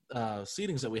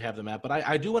seedings that we have them at. But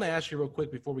I do want to ask you real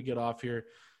quick before we get off here.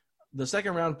 The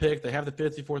second-round pick, they have the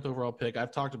 54th overall pick.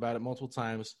 I've talked about it multiple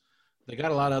times. They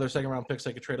got a lot of other second-round picks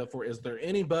they could trade up for. Is there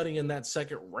anybody in that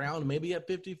second round, maybe at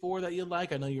 54, that you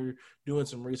like? I know you're doing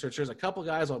some research. There's a couple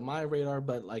guys on my radar,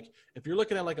 but like if you're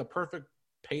looking at like a perfect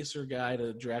Pacer guy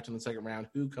to draft in the second round,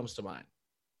 who comes to mind?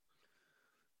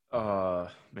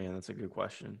 Man, that's a good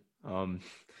question.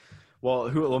 Well,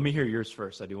 let me hear yours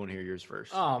first. I do want to hear yours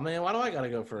first. Oh man, why do I gotta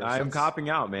go first? I'm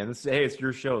copping out, man. Hey, it's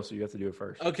your show, so you have to do it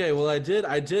first. Okay, well, I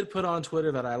did put on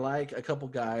Twitter that I like a couple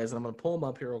guys, and I'm gonna pull them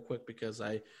up here real quick because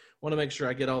I want to make sure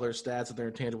I get all their stats and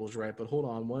their intangibles right. But hold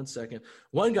on one second.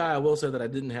 One guy I will say that I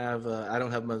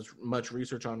don't have much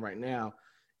research on right now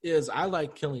is I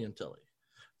like Killian Tilly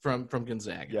from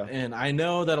Gonzaga. Yeah. And I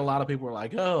know that a lot of people are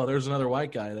like, oh, there's another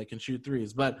white guy that can shoot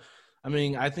threes. But, I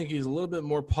mean, I think he's a little bit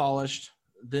more polished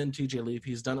than TJ Leaf.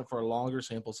 He's done it for a longer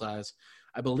sample size.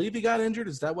 I believe he got injured.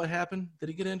 Is that what happened? Did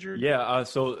he get injured? Yeah,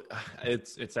 so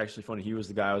it's actually funny. He was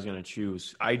the guy I was going to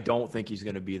choose. I don't think he's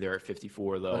going to be there at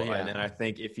 54, though. Oh, yeah. And I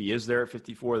think if he is there at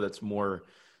 54, that's more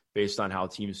based on how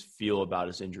teams feel about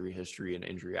his injury history and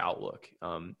injury outlook.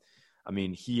 I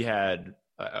mean, he had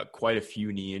quite a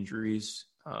few knee injuries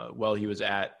while he was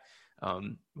at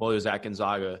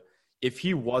Gonzaga. If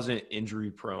he wasn't injury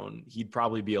prone, he'd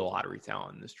probably be a lottery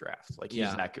talent in this draft. Like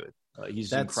he's that good.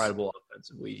 He's incredible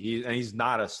offensively. He's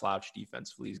not a slouch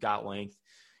defensively. He's got length.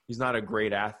 He's not a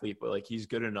great athlete, but like he's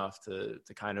good enough to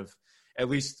kind of at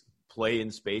least play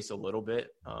in space a little bit.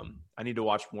 I need to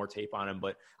watch more tape on him,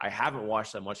 but I haven't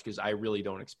watched that much because I really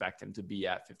don't expect him to be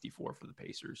at 54 for the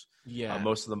Pacers. Yeah,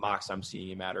 most of the mocks I'm seeing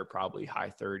him at are probably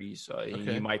high 30s. So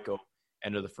he might go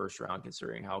end of the first round,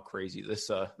 considering how crazy this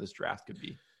draft could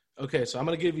be. Okay, so I'm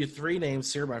going to give you 3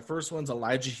 names here. My first one's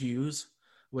Elijah Hughes,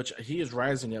 which he is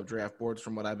rising up draft boards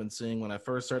from what I've been seeing. When I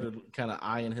first started kind of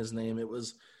eyeing his name, it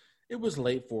was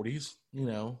late 40s,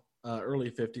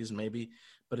 early 50s maybe.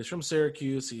 But he's from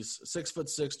Syracuse. He's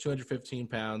 6'6", 215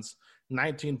 pounds,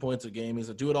 19 points a game. He's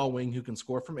a do-it-all wing who can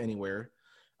score from anywhere.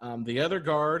 The other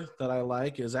guard that I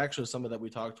like is actually somebody that we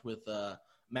talked with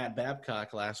Matt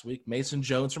Babcock last week, Mason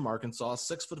Jones from Arkansas,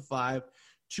 6'5",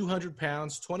 200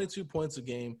 pounds, 22 points a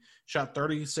game, shot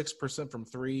 36% from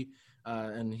 3,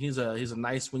 and he's a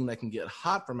nice wing that can get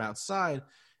hot from outside.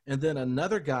 And then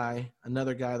another guy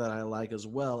that I like as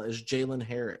well is Jalen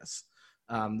Harris.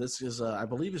 This is, I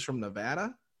believe he's from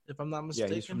Nevada, if I'm not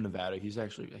mistaken. Yeah, he's from Nevada.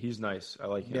 He's nice. I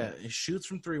like him. Yeah, he shoots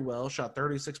from three well, shot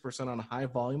 36% on high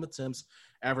volume attempts,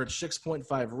 averaged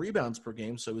 6.5 rebounds per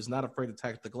game, so he's not afraid to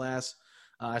attack the glass.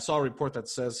 I saw a report that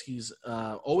says he's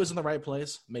always in the right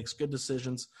place, makes good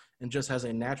decisions, and just has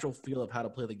a natural feel of how to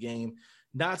play the game.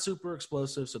 Not super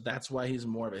explosive, so that's why he's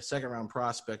more of a second-round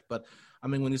prospect. But, I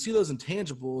mean, when you see those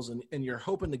intangibles and you're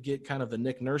hoping to get kind of the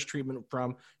Nick Nurse treatment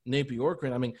from Nate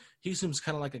Bjorkgren, I mean, he seems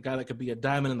kind of like a guy that could be a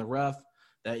diamond in the rough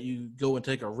that you go and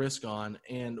take a risk on.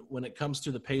 And when it comes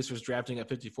to the Pacers drafting at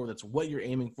 54, that's what you're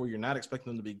aiming for. You're not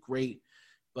expecting them to be great.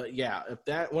 But, yeah,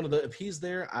 if he's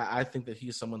there, I think that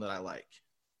he's someone that I like.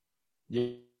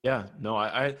 Yeah, no,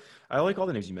 I like all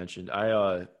the names you mentioned.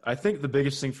 I think the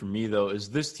biggest thing for me though is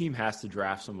this team has to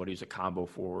draft somebody who's a combo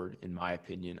forward, in my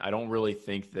opinion. I don't really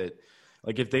think that,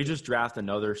 like, if they just draft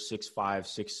another 6'5",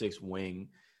 6'6" wing,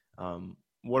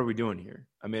 what are we doing here?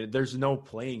 I mean, there's no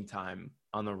playing time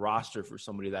on the roster for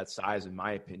somebody that size, in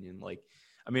my opinion. Like,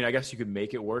 I mean, I guess you could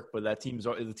make it work, but the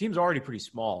team's already pretty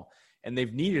small, and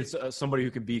they've needed somebody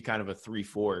who can be kind of a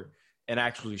 3-4 and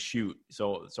actually shoot.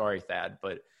 So sorry, Thad,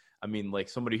 but I mean, like,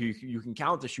 somebody who you can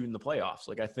count to shoot in the playoffs.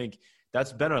 Like, I think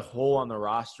that's been a hole on the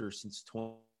roster since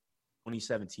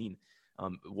 2017.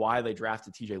 Why they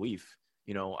drafted TJ Leaf.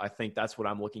 You know, I think that's what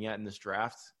I'm looking at in this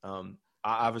draft.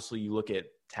 Obviously, you look at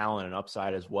talent and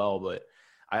upside as well, but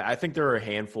I think there are a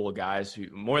handful of guys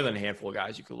more than a handful of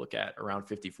guys you could look at around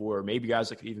 54, maybe guys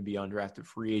that could even be undrafted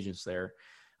free agents there.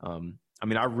 I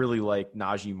mean, I really like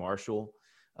Najee Marshall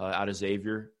out of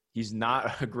Xavier. He's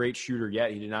not a great shooter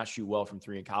yet. He did not shoot well from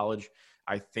three in college.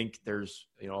 I think there's,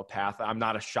 a path. I'm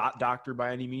not a shot doctor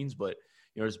by any means, but,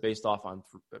 just based off on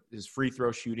his free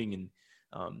throw shooting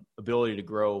and ability to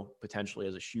grow potentially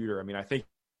as a shooter. I mean, I think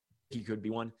he could be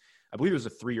one. I believe he was a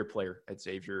 3-year player at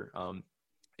Xavier.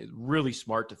 Really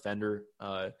smart defender.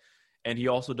 And he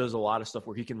also does a lot of stuff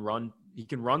where he can run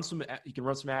some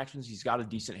actions. He's got a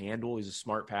decent handle. He's a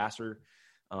smart passer.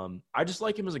 I just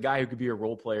like him as a guy who could be a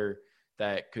role player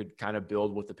that could kind of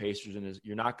build with the Pacers, and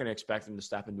you're not going to expect him to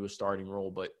step into a starting role,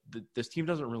 but this team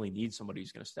doesn't really need somebody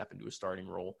who's going to step into a starting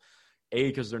role.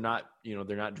 Because they're not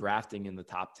drafting in the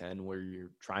top 10 where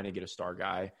you're trying to get a star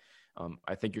guy.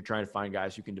 I think you're trying to find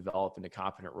guys who can develop into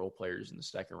competent role players in the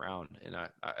second round. And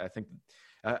I think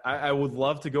I would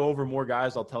love to go over more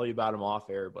guys. I'll tell you about them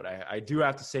off air, but I do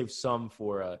have to save some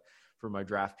for my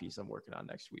draft piece I'm working on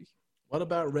next week. What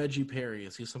about Reggie Perry?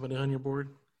 Is he somebody on your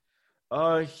board?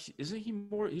 Isn't he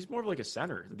more? He's more of like a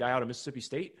center, the guy out of Mississippi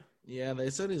State. Yeah, they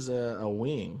said he's a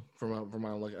wing from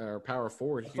our power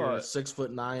forward here.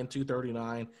 6'9",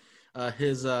 239.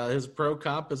 His pro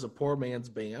comp is a poor man's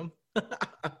Bam.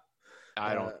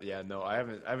 I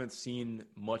haven't seen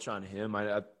much on him.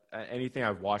 Anything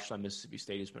I've watched on Mississippi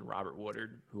State has been Robert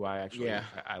Woodard, who I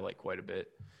like quite a bit.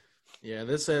 Yeah,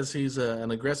 this says he's an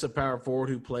aggressive power forward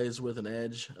who plays with an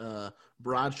edge,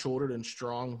 broad-shouldered and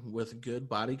strong with good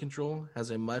body control, has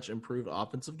a much improved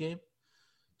offensive game.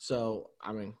 So,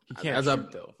 I mean, he can't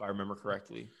shoot, though, if I remember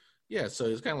correctly. Yeah, so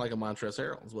he's kind of like a Montrezl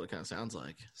Harrell is what it kind of sounds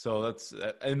like. So that's,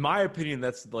 in my opinion,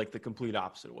 that's like the complete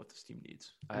opposite of what this team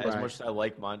needs. Right. As much as I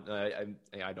like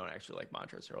I don't actually like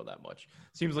Montrezl Harrell that much.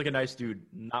 Seems like a nice dude,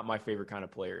 not my favorite kind of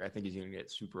player. I think he's going to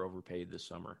get super overpaid this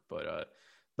summer, but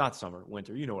not summer,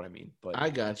 winter. You know what I mean. But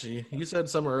I got you. You said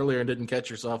summer earlier and didn't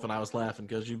catch yourself, and I was laughing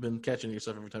because you've been catching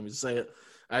yourself every time you say it.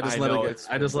 I just let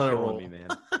it roll. Me, man.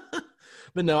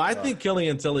 But no, I think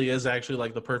Killian Tilly is actually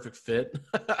like the perfect fit.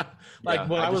 When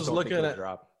I was looking at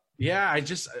drop. Yeah,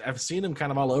 I've seen him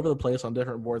kind of all over the place on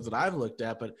different boards that I've looked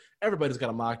at, but everybody's got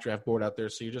a mock draft board out there,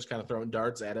 so you're just kind of throwing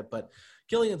darts at it. But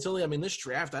Killian Tilly, I mean, this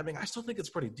draft, I still think it's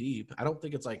pretty deep. I don't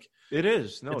think it's like – It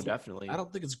is. No, definitely. I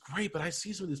don't think it's great, but I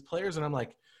see some of these players, and I'm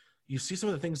like, you see some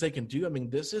of the things they can do. I mean,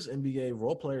 this is NBA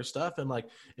role player stuff, and like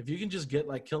if you can just get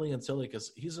like Killian Tilly,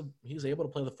 because he's able to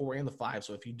play the 4 and the 5.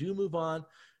 So if you do move on,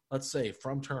 let's say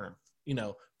from Turner,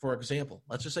 for example,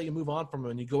 let's just say you move on from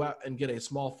him and you go out and get a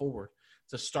small forward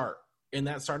to start in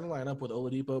that starting lineup with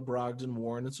Oladipo, Brogdon,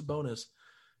 Warren, and Sabonis.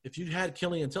 If you had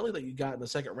Killian Tilly that you got in the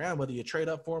second round, whether you trade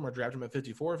up for him or draft him at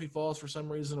 54 if he falls for some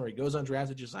reason or he goes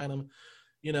undrafted, you sign him.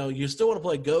 You still want to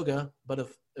play Goga, but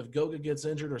if Goga gets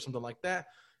injured or something like that,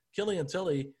 Killian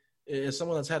Tilly is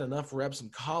someone that's had enough reps in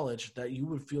college that you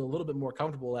would feel a little bit more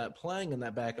comfortable at playing in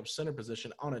that backup center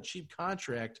position on a cheap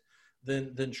contract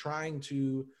than trying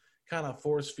to kind of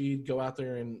force feed, go out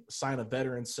there and sign a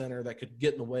veteran center that could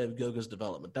get in the way of Goga's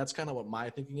development. That's kind of what my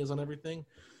thinking is on everything.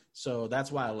 So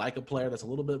that's why I like a player that's a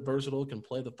little bit versatile, can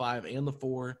play the 5 and the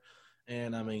 4.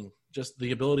 And I mean, just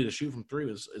the ability to shoot from three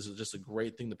is just a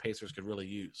great thing the Pacers could really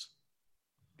use.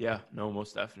 Yeah, no,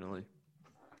 most definitely.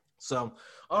 So,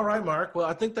 all right, Mark. Well,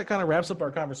 I think that kind of wraps up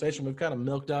our conversation. We've kind of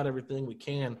milked out everything we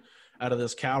can out of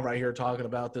this cow right here, talking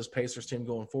about this Pacers team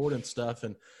going forward and stuff.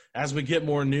 And as we get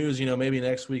more news, maybe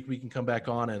next week we can come back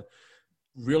on and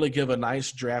really give a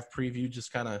nice draft preview,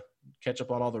 just kind of catch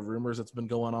up on all the rumors that's been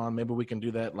going on. Maybe we can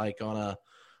do that like on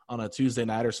a Tuesday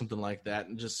night or something like that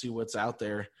and just see what's out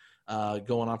there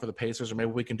going on for the Pacers, or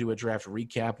maybe we can do a draft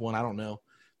recap one. I don't know.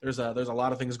 There's a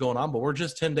lot of things going on, but we're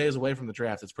just 10 days away from the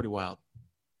draft. It's pretty wild.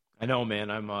 I know, man.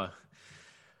 I'm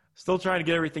still trying to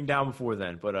get everything down before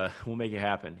then, but we'll make it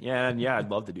happen. Yeah, and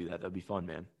I'd love to do that. That'd be fun,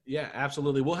 man. Yeah,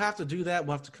 absolutely. We'll have to do that.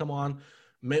 We'll have to come on.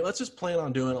 Let's just plan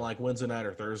on doing it like Wednesday night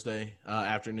or Thursday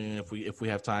afternoon if we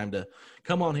have time to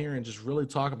come on here and just really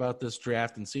talk about this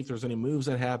draft and see if there's any moves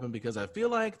that happen, because I feel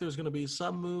like there's going to be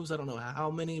some moves. I don't know how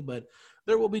many, but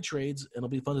there will be trades, and it'll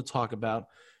be fun to talk about.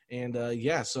 And,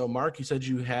 so, Mark, you said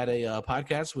you had a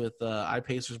podcast with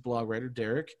iPacers blog writer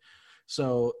Derek.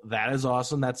 So that is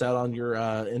awesome. That's out on your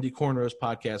Indie Cornrows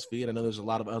podcast feed. I know there's a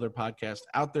lot of other podcasts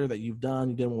out there that you've done.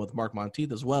 You did one with Mark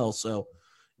Monteith as well. So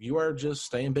you are just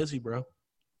staying busy, bro.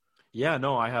 Yeah,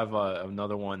 no, I have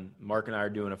another one. Mark and I are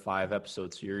doing a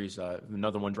 5-episode series.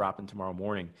 Another one dropping tomorrow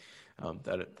morning.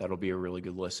 That'll be a really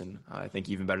good listen. I think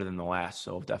even better than the last.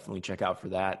 So definitely check out for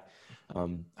that. I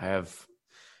have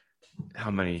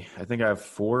how many? I think I have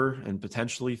 4 and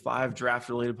potentially 5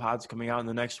 draft-related pods coming out in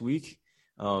the next week.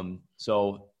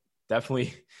 So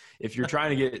definitely, if you're trying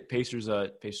to get Pacers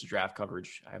draft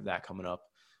coverage, I have that coming up.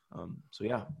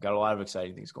 Got a lot of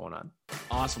exciting things going on.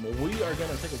 Awesome. Well, we are going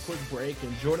to take a quick break,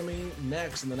 and joining me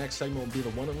next in the next segment will be the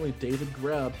one and only David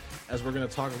Grubb, as we're going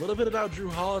to talk a little bit about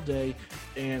Jrue Holiday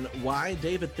and why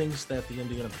David thinks that the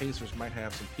Indiana Pacers might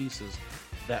have some pieces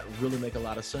that really make a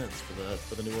lot of sense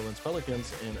for the New Orleans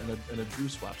Pelicans and a Jrue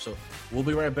swap. So we'll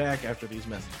be right back after these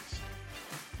messages.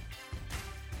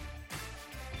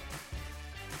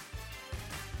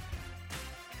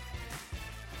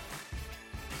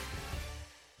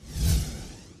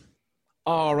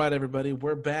 All right, everybody,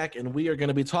 we're back, and we are going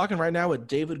to be talking right now with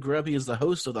David Grubb. He is the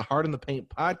host of the Heart in the Paint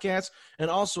podcast and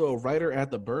also a writer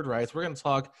at the Bird Writes. We're going to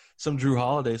talk some Jrue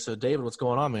Holiday. So, David, what's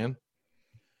going on, man?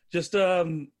 Just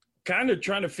kind of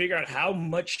trying to figure out how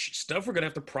much stuff we're going to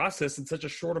have to process in such a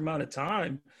short amount of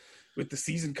time with the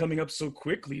season coming up so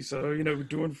quickly. So, we're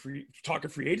doing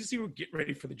talking free agency, we're getting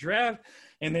ready for the draft,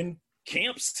 and then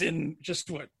camps in just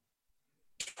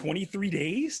 23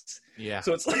 days. Yeah.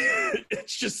 So it's like,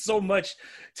 it's just so much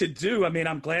to do. I mean,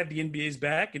 I'm glad the NBA is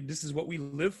back, and this is what we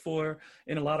live for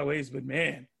in a lot of ways, but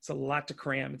man, it's a lot to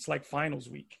cram. It's like finals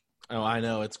week. Oh, I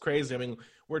know. It's crazy. I mean,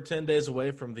 we're 10 days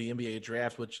away from the NBA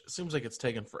draft, which seems like it's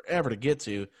taken forever to get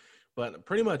to, but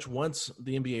pretty much once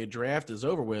the NBA draft is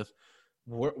over with,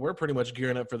 we're pretty much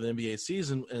gearing up for the NBA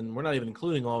season, and we're not even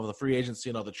including all of the free agency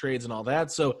and all the trades and all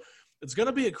that. So it's going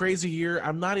to be a crazy year.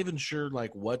 I'm not even sure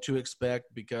what to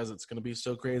expect because it's going to be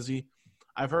so crazy.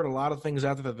 I've heard a lot of things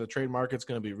out there that the trade market's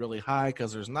going to be really high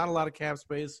because there's not a lot of cap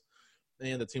space,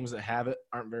 and the teams that have it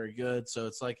aren't very good. So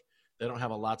it's like they don't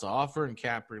have a lot to offer in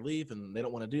cap relief, and they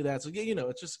don't want to do that. So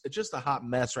it's just a hot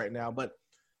mess right now. But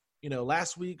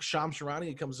last week Shams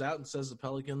Charania comes out and says the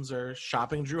Pelicans are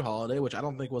shopping Jrue Holiday, which I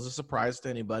don't think was a surprise to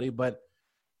anybody. But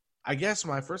I guess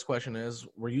my first question is,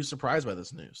 were you surprised by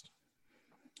this news?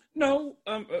 No,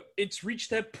 it's reached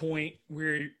that point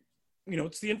where,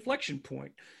 it's the inflection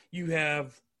point. You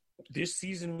have this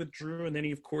season with Jrue, and then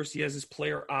he has his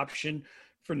player option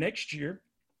for next year.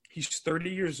 He's 30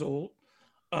 years old.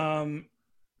 And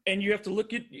you have to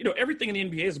look at, everything in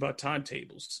the NBA is about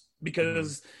timetables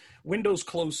because windows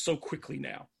close so quickly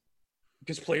now.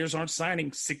 Because players aren't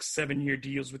signing 6-7-year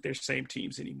deals with their same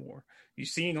teams anymore. You're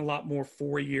seeing a lot more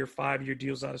 4-year, 5-year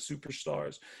deals out of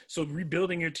superstars. So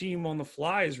rebuilding your team on the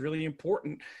fly is really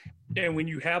important. And when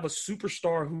you have a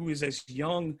superstar who is as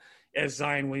young as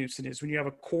Zion Williamson is, when you have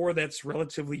a core that's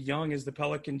relatively young as the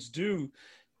Pelicans do,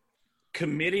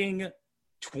 committing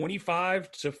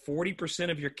 25 to 40%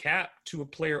 of your cap to a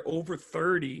player over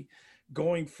 30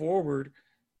 going forward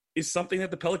is something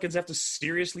that the Pelicans have to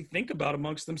seriously think about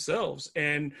amongst themselves.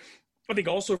 And I think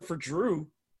also for Jrue,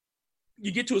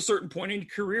 you get to a certain point in your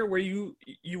career where you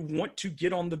want to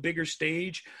get on the bigger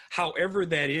stage, however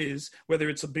that is, whether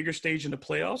it's a bigger stage in the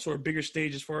playoffs or a bigger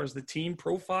stage as far as the team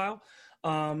profile.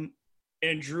 And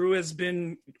Jrue has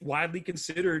been widely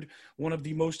considered one of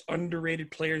the most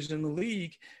underrated players in the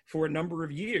league for a number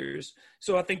of years.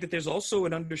 So I think that there's also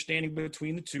an understanding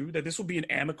between the two that this will be an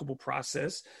amicable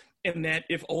process, and that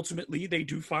if ultimately they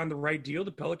do find the right deal,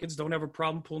 the Pelicans don't have a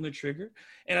problem pulling the trigger.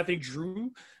 And I think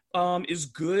Jrue, is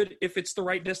good if it's the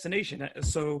right destination.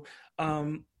 So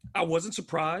I wasn't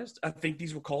surprised. I think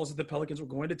these were calls that the Pelicans were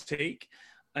going to take.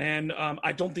 And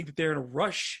I don't think that they're in a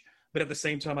rush, but at the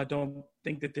same time, I don't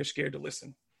think that they're scared to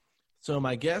listen. So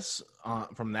my guess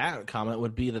from that comment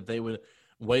would be that they would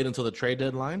wait until the trade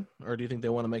deadline, or do you think they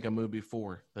want to make a move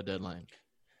before the deadline?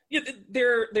 Yeah,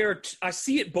 I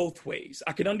see it both ways.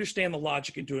 I can understand the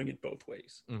logic in doing it both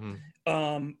ways.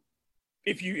 Mm-hmm.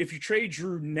 If you trade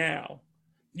Jrue now,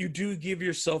 you do give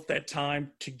yourself that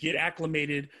time to get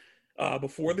acclimated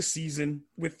before the season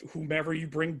with whomever you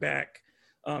bring back.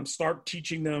 Start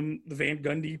teaching them the Van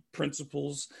Gundy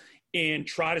principles and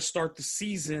try to start the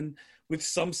season with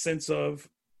some sense of,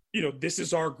 this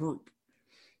is our group.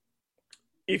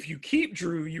 If you keep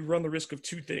Jrue, you run the risk of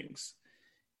two things.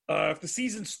 If the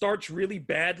season starts really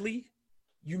badly,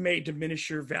 you may diminish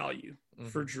your value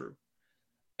for Jrue.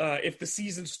 If the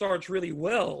season starts really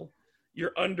well,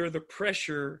 you're under the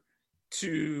pressure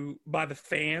by the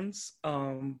fans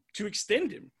to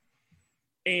extend him.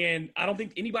 And I don't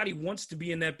think anybody wants to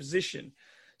be in that position.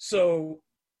 So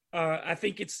I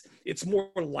think it's more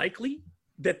likely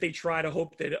that they try to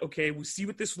hope that, okay, we see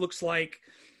what this looks like.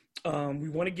 We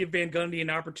want to give Van Gundy an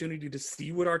opportunity to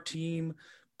see what our team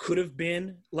could have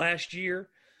been last year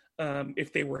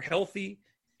if they were healthy,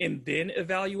 and then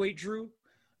evaluate Jrue.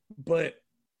 But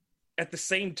at the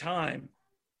same time,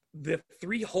 the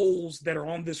three holes that are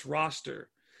on this roster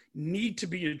need to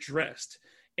be addressed.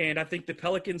 And I think the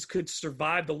Pelicans could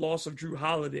survive the loss of Jrue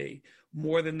Holiday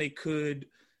more than they could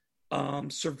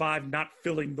survive not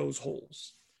filling those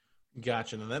holes.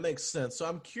 Gotcha. And that makes sense. So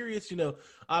I'm curious,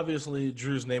 obviously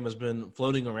Drew's name has been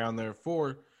floating around there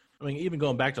even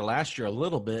going back to last year a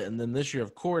little bit. And then this year,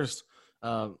 of course,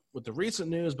 with the recent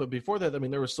news. But before that,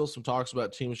 there were still some talks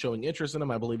about teams showing interest in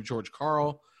him. I believe George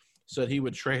Karl said he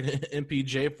would trade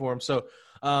MPJ for him. So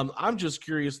I'm just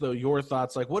curious, though, your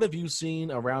thoughts. Like, what have you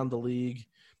seen around the league,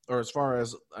 or as far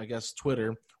as, I guess,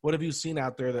 Twitter, what have you seen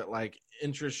out there that, like,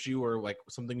 interests you, or, like,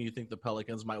 something you think the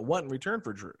Pelicans might want in return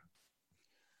for Jrue?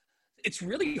 It's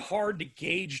really hard to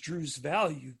gauge Drew's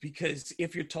value, because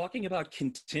if you're talking about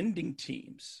contending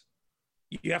teams,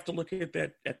 you have to look at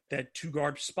that two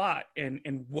guard spot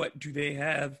and what do they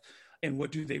have and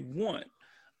what do they want.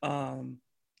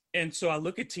 And so I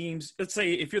look at teams, let's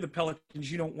say if you're the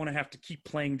Pelicans, you don't want to have to keep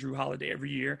playing Jrue Holiday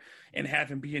every year and have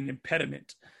him be an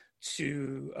impediment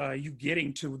to you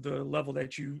getting to the level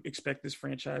that you expect this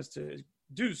franchise to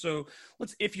do. So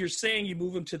if you're saying you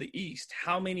move him to the East,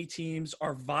 how many teams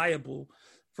are viable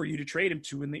for you to trade him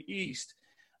to in the East?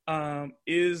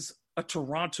 Is a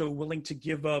Toronto willing to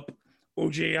give up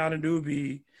OJ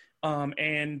Anunoby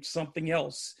and something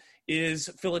else? Is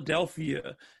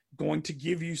Philadelphia going to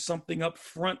give you something up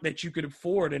front that you could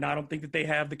afford? And I don't think that they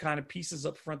have the kind of pieces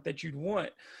up front that you'd want.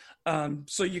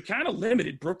 So you're kind of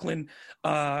limited. Brooklyn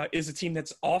is a team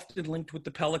that's often linked with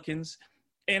the Pelicans.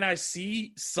 And I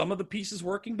see some of the pieces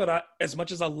working, but as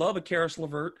much as I love a Karis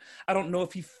LeVert, I don't know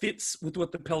if he fits with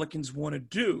what the Pelicans want to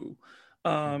do.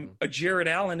 A Jared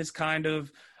Allen is kind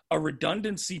of a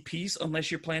redundancy piece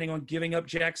unless you're planning on giving up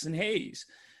Jackson Hayes.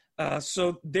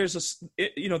 So there's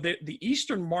the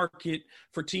Eastern market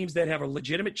for teams that have a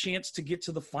legitimate chance to get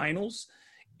to the finals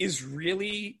is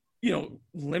really,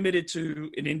 limited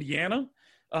to in Indiana.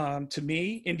 To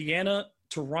me, Indiana,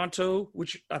 Toronto,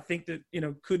 which I think that,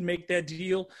 could make that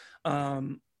deal.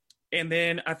 And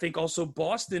then I think also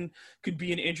Boston could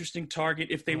be an interesting target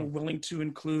if they were willing to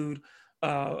include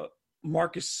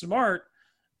Marcus Smart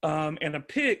and a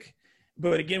pick.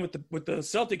 But again, with the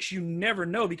Celtics, you never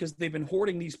know, because they've been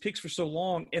hoarding these picks for so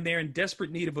long and they're in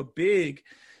desperate need of a big.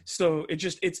 So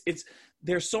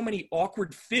there's so many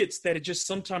awkward fits that it just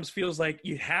sometimes feels like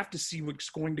you have to see what's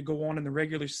going to go on in the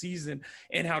regular season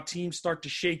and how teams start to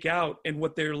shake out and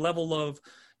what their level of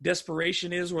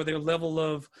desperation is, or their level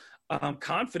of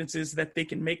confidence is that they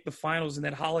can make the finals, and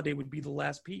that Holiday would be the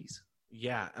last piece.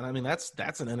 Yeah, and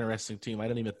that's an interesting team. I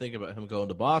didn't even think about him going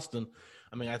to Boston.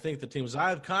 I think the teams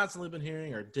I've constantly been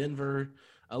hearing are Denver,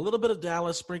 a little bit of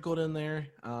Dallas sprinkled in there,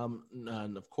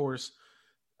 and of course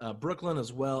Brooklyn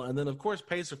as well. And then, of course,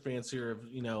 Pacer fans here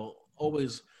have,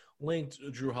 always linked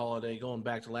Jrue Holiday going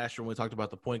back to last year when we talked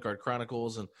about the Point Guard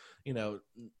Chronicles and,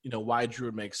 why Jrue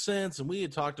would make sense. And we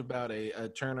had talked about a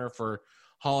Turner for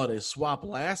Holiday swap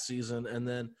last season. And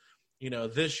then,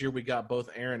 this year we got both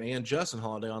Aaron and Justin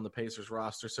Holiday on the Pacers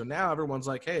roster. So now everyone's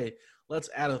like, hey, let's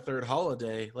add a third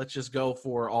Holiday. Let's just go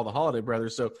for all the Holiday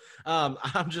brothers. So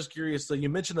I'm just curious. So you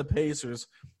mentioned the Pacers.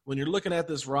 When you're looking at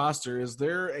this roster, is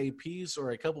there a piece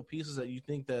or a couple pieces that you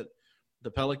think that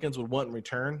the Pelicans would want in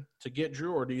return to get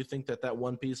Jrue, or do you think that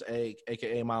one piece,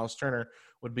 a.k.a. Miles Turner,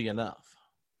 would be enough?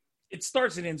 It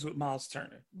starts and ends with Miles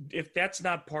Turner. If that's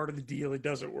not part of the deal, it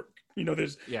doesn't work.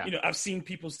 I've seen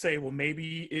people say, well,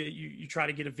 maybe you try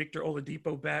to get a Victor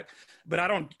Oladipo back, but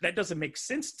that doesn't make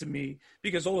sense to me,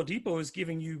 because Oladipo is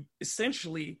giving you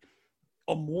essentially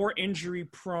a more injury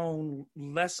prone,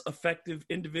 less effective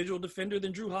individual defender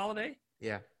than Jrue Holiday.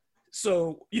 Yeah.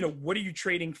 So, what are you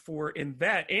trading for in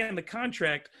that? And the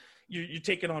contract, you're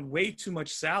taking on way too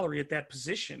much salary at that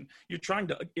position.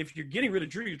 If you're getting rid of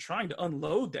Jrue, you're trying to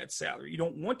unload that salary. You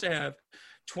don't want to have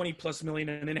 $20+ million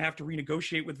and then have to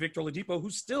renegotiate with Victor Oladipo,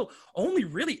 who's still only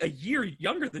really a year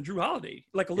younger than Jrue Holiday,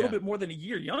 like a little bit more than a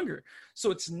year younger. So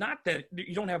it's not that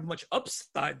you don't have much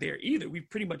upside there either. We've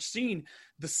pretty much seen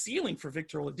the ceiling for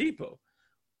Victor Oladipo.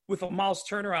 With a Miles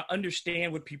Turner, I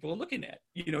understand what people are looking at.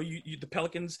 The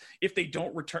Pelicans, if they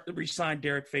don't re-sign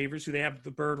Derek Favors, who they have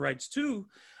the bird rights to,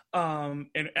 and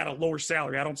at a lower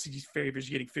salary, I don't see these Favors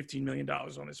getting $15 million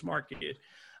on this market.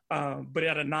 But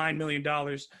at a $9 million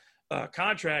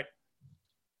contract,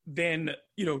 then,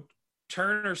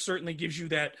 Turner certainly gives you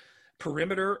that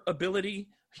perimeter ability.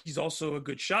 He's also a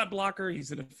good shot blocker.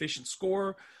 He's an efficient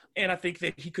scorer. And I think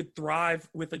that he could thrive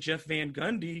with a Stan Van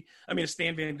Gundy,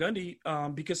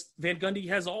 because Van Gundy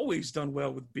has always done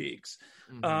well with bigs.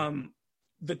 Mm-hmm.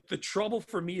 The trouble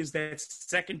for me is that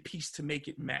second piece to make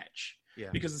it match,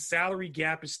 because the salary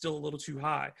gap is still a little too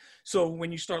high. So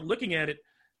when you start looking at it,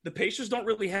 the Pacers don't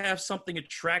really have something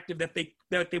attractive that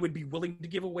they would be willing to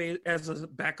give away as a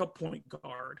backup point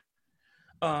guard.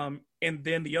 And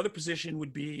then the other position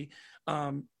would be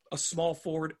a small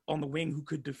forward on the wing who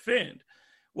could defend.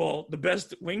 Well, the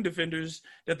best wing defenders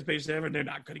that the Pacers have, and they're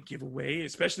not going to give away,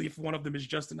 especially if one of them is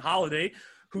Justin Holiday,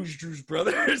 who's Jrue's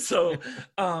brother. So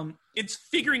it's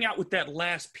figuring out what that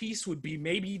last piece would be.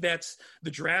 Maybe that's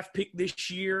the draft pick this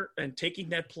year and taking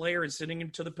that player and sending him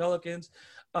to the Pelicans.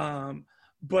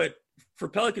 But for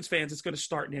Pelicans fans, it's going to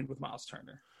start and end with Miles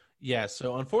Turner. Yeah,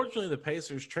 so unfortunately the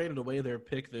Pacers traded away their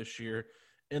pick this year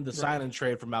in the sign and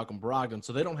trade for Malcolm Brogdon,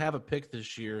 so they don't have a pick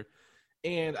this year.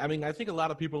 And, I think a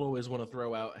lot of people always want to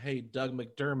throw out, hey, Doug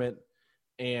McDermott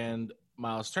and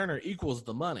Miles Turner equals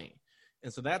the money.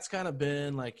 And so that's kind of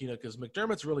been because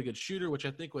McDermott's a really good shooter, which I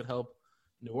think would help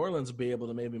New Orleans be able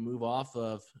to maybe move off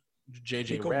of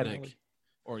J.J. Redick.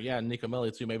 Or, Nico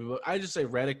Melli too maybe. But I just say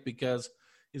Redick because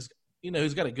he's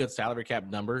got a good salary cap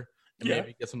number. And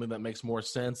maybe get something that makes more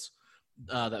sense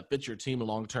that fits your team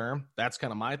long term. That's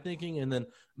kind of my thinking. And then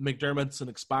McDermott's an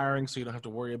expiring, so you don't have to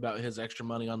worry about his extra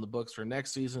money on the books for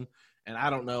next season. And I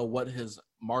don't know what his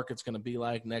market's going to be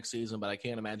like next season, but I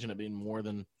can't imagine it being more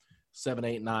than $7,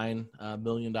 $8, $9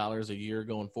 million a year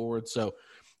going forward. So,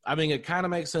 it kind of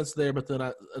makes sense there. But then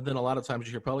a lot of times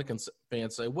you hear Pelicans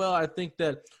fans say, well, I think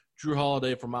that Jrue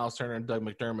Holiday for Miles Turner and Doug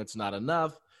McDermott's not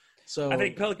enough. So I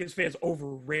think Pelicans fans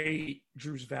overrate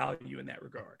Jrue's value in that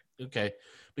regard. Okay,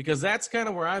 because that's kind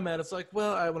of where I'm at. It's like,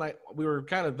 well, we were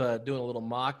kind of doing a little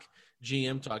mock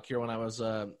GM talk here when I was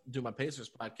doing my Pacers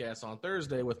podcast on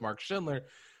Thursday with Mark Schindler.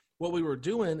 What we were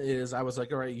doing is I was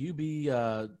like, all right, you be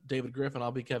David Griffin,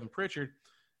 I'll be Kevin Pritchard.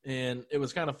 And it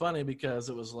was kind of funny because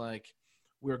it was like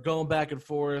we were going back and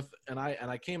forth, and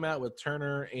I came out with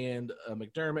Turner and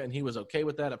McDermott, and he was okay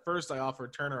with that. At first I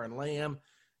offered Turner and Lamb,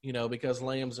 because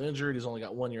Lamb's injured. He's only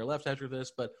got 1 year left after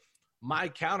this, but my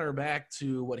counter back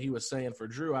to what he was saying for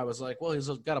Jrue, I was like, well, he's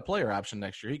got a player option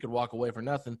next year. He could walk away for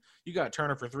nothing. You got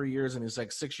Turner for 3 years, and he's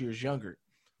like 6 years younger.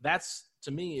 That's,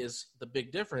 to me, is the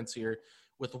big difference here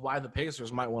with why the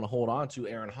Pacers might want to hold on to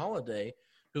Aaron Holiday,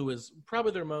 who is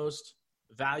probably their most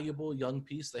valuable young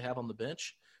piece they have on the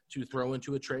bench to throw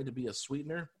into a trade to be a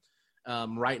sweetener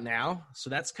right now.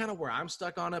 So that's kind of where I'm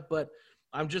stuck on it, but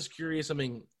I'm just curious.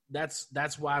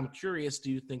 That's why I'm curious.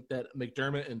 Do you think that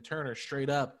McDermott and Turner straight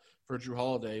up for Jrue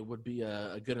Holiday would be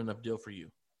a good enough deal for you?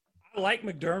 I like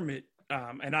McDermott,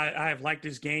 and I have liked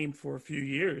his game for a few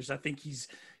years. I think he's,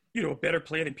 a better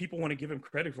player than people want to give him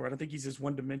credit for. I don't think he's as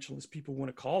one-dimensional as people want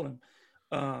to call him.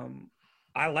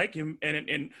 I like him,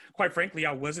 and quite frankly,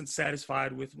 I wasn't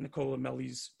satisfied with Nicola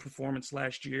Melli's performance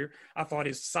last year. I thought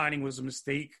his signing was a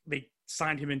mistake. They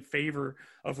signed him in favor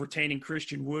of retaining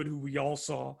Christian Wood, who we all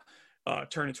saw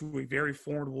turn into a very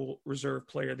formidable reserve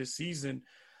player this season.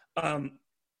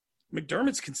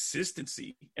 McDermott's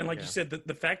consistency, and like you said,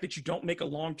 the fact that you don't make a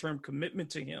long-term commitment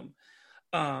to him,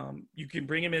 you can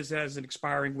bring him as an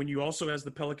expiring when you also, as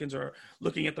the Pelicans, are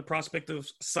looking at the prospect of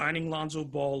signing Lonzo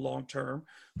Ball long-term,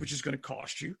 which is going to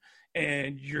cost you,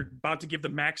 and you're about to give the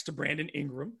max to Brandon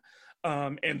Ingram.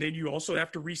 And then you also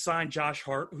have to re-sign Josh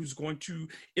Hart, who's going to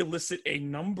elicit a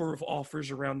number of offers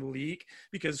around the league,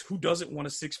 because who doesn't want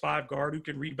a 6'5" guard who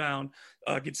can rebound,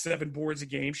 get 7 boards a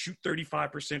game, shoot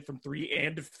 35% from 3,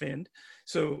 and defend.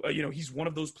 So, he's one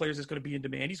of those players that's going to be in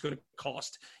demand. He's going to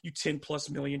cost you $10+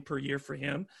 million per year for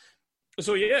him.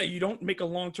 So, yeah, you don't make a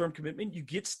long-term commitment. You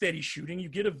get steady shooting. You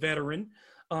get a veteran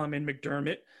in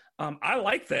McDermott. I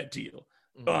like that deal.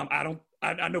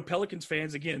 I know Pelicans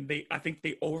fans, again, I think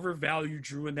they overvalue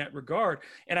Jrue in that regard.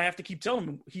 And I have to keep telling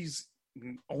them he's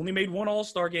only made 1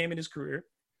 All-Star game in his career.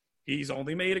 He's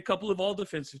only made a couple of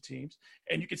all-defensive teams.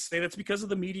 And you could say that's because of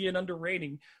the media and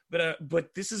underrating.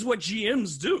 But this is what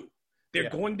GMs do. They're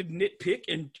going to nitpick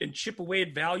and chip away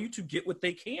at value to get what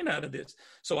they can out of this.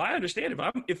 So I understand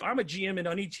if I'm a GM in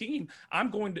any team,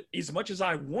 I'm going to, as much as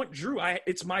I want Jrue,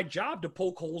 it's my job to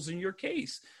poke holes in your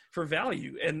case for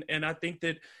value. And I think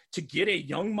that to get a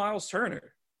young Miles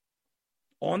Turner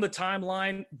on the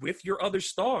timeline with your other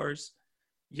stars,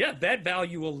 that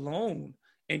value alone,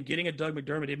 and getting a Doug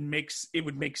McDermott, it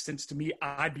would make sense to me.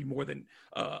 I'd be more than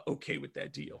okay with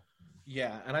that deal.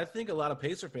 Yeah, and I think a lot of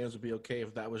Pacer fans would be okay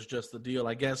if that was just the deal.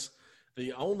 I guess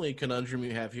the only conundrum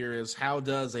you have here is, how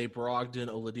does a Brogdon,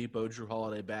 Oladipo, Jrue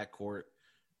Holiday backcourt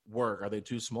work? Are they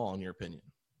too small, in your opinion?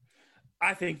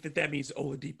 I think that means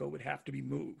Oladipo would have to be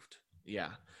moved. Yeah,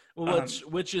 well,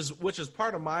 which is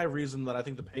part of my reason that I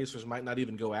think the Pacers might not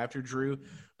even go after Jrue,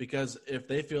 because if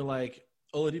they feel like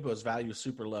Oladipo's value is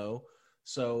super low,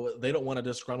 so they don't want a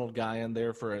disgruntled guy in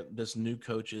there for this new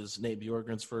coach's, Nate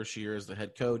Bjorkgren's, first year as the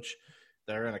head coach.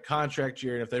 They're in a contract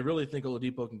year, and if they really think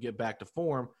Oladipo can get back to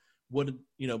form, would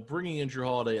bringing in Jrue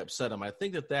Holiday upset them? I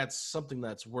think that's something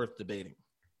that's worth debating.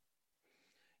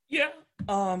 Yeah,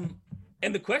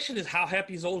 and the question is, how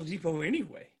happy is Oladipo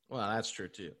anyway? Well, that's true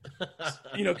too.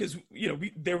 Because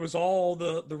there was all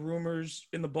the rumors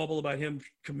in the bubble about him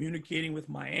communicating with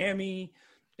Miami,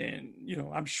 and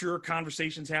I'm sure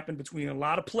conversations happened between a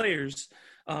lot of players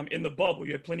in the bubble.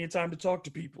 You had plenty of time to talk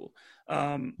to people.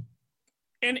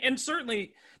 And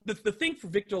certainly the thing for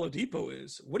Victor Oladipo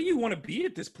is, what do you want to be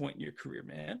at this point in your career,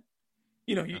 man?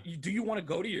 Do you want to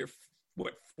go to your,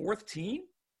 4th team?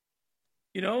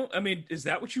 Is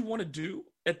that what you want to do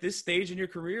at this stage in your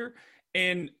career?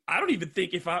 And I don't even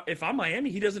think if I'm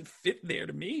Miami, he doesn't fit there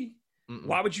to me. Mm-mm.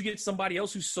 Why would you get somebody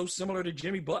else who's so similar to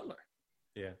Jimmy Butler?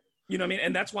 Yeah. You know what I mean?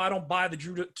 And that's why I don't buy the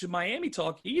Jrue to Miami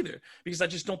talk either, because I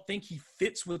just don't think he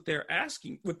fits what they're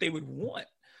asking, what they would want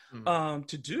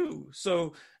to do.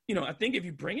 So, I think if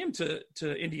you bring him to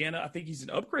Indiana, I think he's an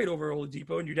upgrade over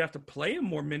Oladipo, and you'd have to play him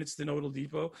more minutes than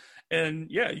Oladipo. And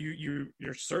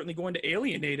you're certainly going to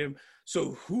alienate him.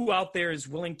 So who out there is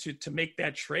willing to make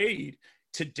that trade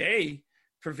today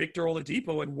for Victor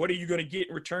Oladipo, and what are you going to get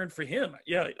in return for him?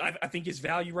 Yeah, I think his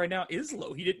value right now is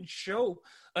low. He didn't show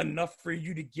enough for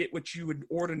you to get what you would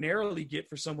ordinarily get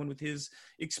for someone with his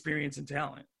experience and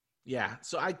talent. Yeah,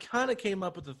 so I kind of came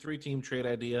up with the 3-team trade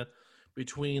idea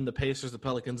between the Pacers, the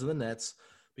Pelicans, and the Nets,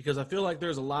 because I feel like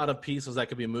there's a lot of pieces that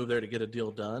could be moved there to get a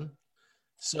deal done.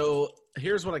 So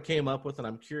here's what I came up with, and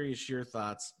I'm curious your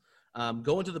thoughts.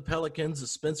 Going to the Pelicans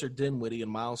is Spencer Dinwiddie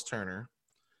and Miles Turner.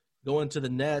 Going to the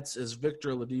Nets is Victor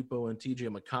Oladipo and TJ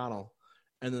McConnell.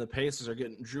 And then the Pacers are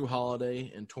getting Jrue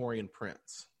Holiday and Taurean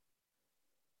Prince.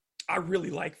 I really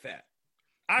like that.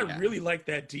 I really like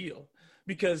that deal,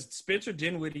 because Spencer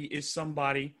Dinwiddie is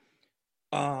somebody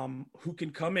who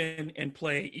can come in and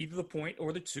play either the point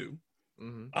or the 2.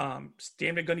 Mm-hmm.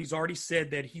 Stan Van Gundy's already said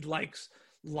that he likes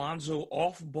Lonzo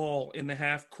off ball in the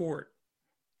half court,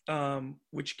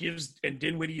 which gives – and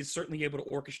Dinwiddie is certainly able to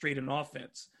orchestrate an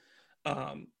offense.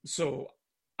 So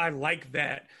I like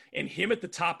that. And him at the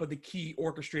top of the key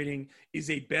orchestrating is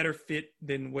a better fit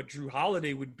than what Jrue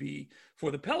Holiday would be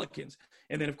for the Pelicans.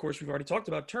 And then, of course, we've already talked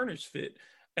about Turner's fit.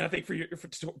 And I think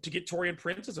to get Taurean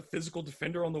Prince as a physical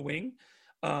defender on the wing,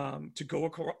 to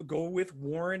go with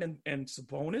Warren and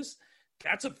Sabonis,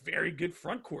 that's a very good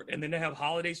front court. And then to have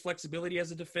Holiday's flexibility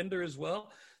as a defender as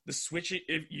well. The switch,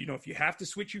 if you have to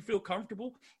switch, you feel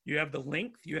comfortable. You have the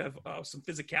length, you have some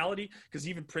physicality, because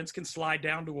even Prince can slide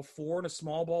down to a 4 in a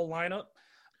small ball lineup.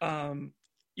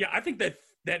 I think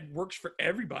that works for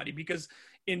everybody, because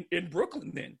in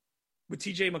Brooklyn then, with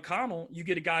TJ McConnell, you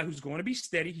get a guy who's going to be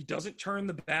steady. He doesn't turn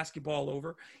the basketball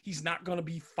over. He's not going to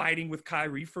be fighting with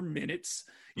Kyrie for minutes.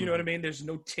 You know what I mean? There's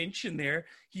no tension there.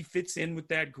 He fits in with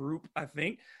that group, I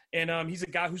think. And he's a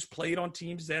guy who's played on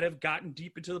teams that have gotten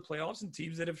deep into the playoffs and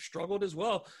teams that have struggled as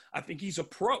well. I think he's a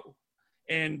pro.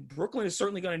 And Brooklyn is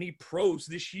certainly going to need pros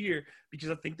this year, because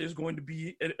I think there's going to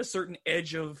be a certain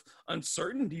edge of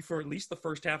uncertainty for at least the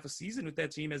first half of the season with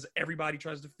that team as everybody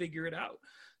tries to figure it out.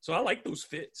 So I like those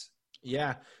fits.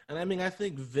 Yeah, and I mean, I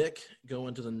think Vic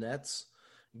going to the Nets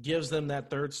gives them that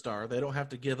third star. They don't have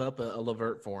to give up a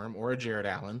LeVert for him or a Jared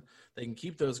Allen. They can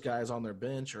keep those guys on their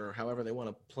bench or however they want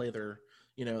to play their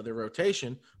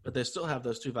rotation, but they still have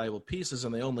those two valuable pieces,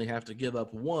 and they only have to give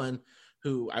up one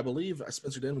who I believe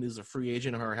Spencer Dinwiddie is a free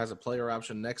agent or has a player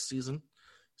option next season.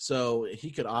 So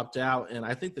he could opt out, and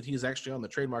I think that he's actually on the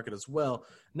trade market as well.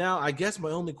 Now, I guess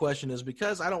my only question is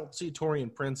because I don't see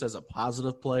Taurean Prince as a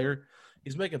positive player.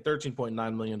 He's making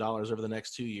 $13.9 million over the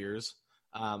next 2 years.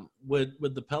 Would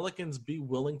the Pelicans be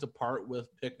willing to part with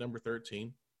pick number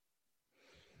 13?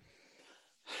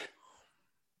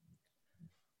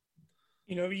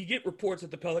 You get reports that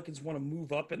the Pelicans want to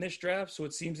move up in this draft, so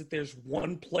it seems that there's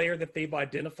one player that they've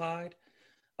identified.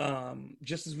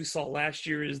 Just as we saw last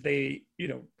year, is they,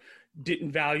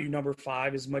 didn't value number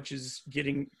 5 as much as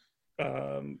getting,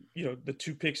 the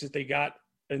 2 picks that they got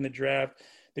in the draft.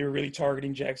 They were really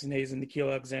targeting Jackson Hayes and Nickeil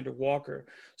Alexander-Walker.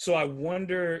 So I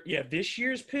wonder, this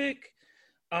year's pick,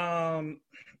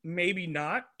 maybe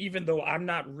not, even though I'm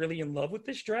not really in love with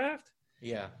this draft.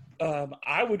 Yeah.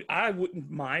 I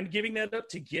wouldn't mind giving that up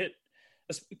to get,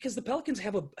 because the Pelicans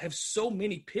have so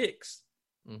many picks.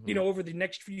 Mm-hmm. Over the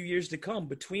next few years to come,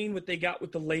 between what they got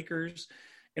with the Lakers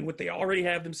and what they already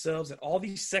have themselves and all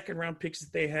these second-round picks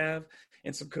that they have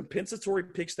and some compensatory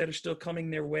picks that are still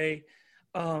coming their way,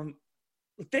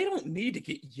 they don't need to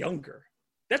get younger.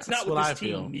 That's not what this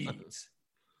team needs.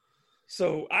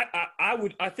 So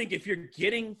I think if you're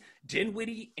getting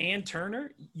Dinwiddie and Turner,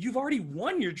 you've already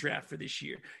won your draft for this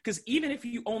year. Because even if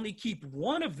you only keep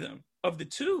one of them, of the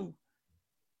two,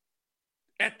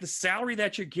 at the salary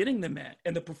that you're getting them at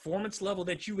and the performance level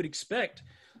that you would expect,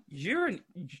 you're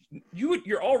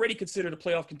already considered a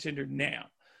playoff contender now.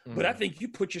 Mm-hmm. But I think you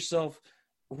put yourself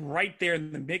right there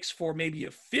in the mix for maybe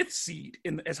a 5th seed,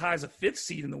 as high as a 5th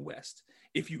seed in the West,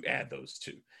 if you add those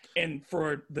two. And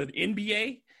for the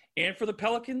NBA and for the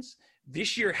Pelicans,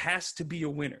 this year has to be a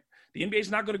winner. The NBA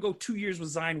is not going to go 2 years with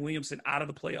Zion Williamson out of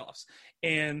the playoffs.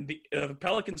 And the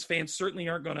Pelicans fans certainly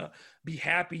aren't going to be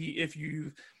happy if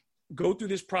you go through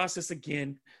this process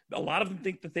again. A lot of them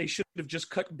think that they should have just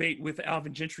cut bait with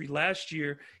Alvin Gentry last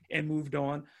year and moved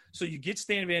on. So you get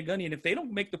Stan Van Gundy, and if they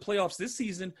don't make the playoffs this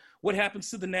season, what happens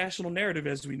to the national narrative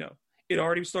as we know? It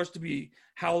already starts to be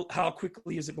how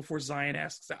quickly is it before Zion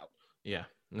asks out? Yeah.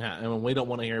 And we don't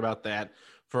want to hear about that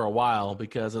for a while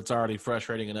because it's already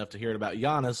frustrating enough to hear it about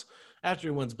Giannis after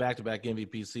he wins back-to-back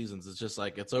MVP seasons. It's just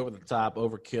like it's over the top,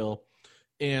 overkill.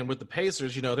 And with the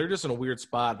Pacers, they're just in a weird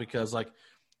spot because,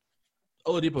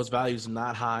 Oladipo's value is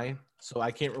not high, so I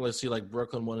can't really see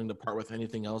Brooklyn wanting to part with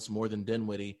anything else more than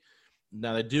Dinwiddie.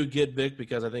 Now they do get Vic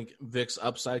because I think Vic's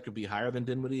upside could be higher than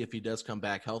Dinwiddie if he does come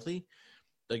back healthy.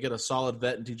 They get a solid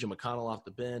vet in TJ McConnell off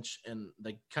the bench, and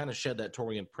they kind of shed that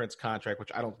Taurean Prince contract, which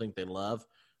I don't think they love.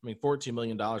 I mean, $14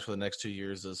 million for the next 2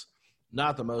 years is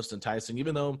not the most enticing,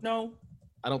 even though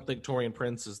I don't think Taurean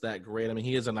Prince is that great. I mean,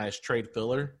 he is a nice trade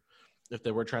filler if they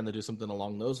were trying to do something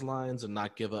along those lines and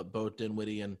not give up both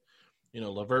Dinwiddie and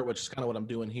LeVert, which is kind of what I'm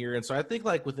doing here. And so I think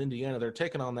with Indiana, they're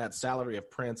taking on that salary of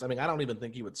Prince. I mean, I don't even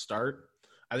think he would start.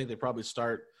 I think they'd probably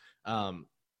start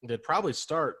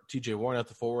TJ Warren at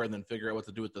the 4 and then figure out what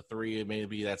to do with the 3. And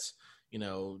maybe that's,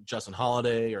 Justin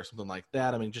Holiday or something like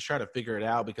that. I mean, just try to figure it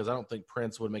out because I don't think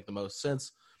Prince would make the most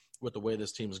sense with the way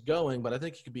this team's going, but I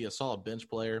think he could be a solid bench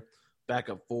player,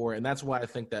 backup 4. And that's why I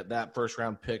think that first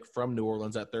round pick from New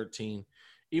Orleans at 13,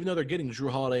 even though they're getting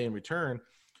Jrue Holiday in return,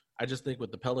 I just think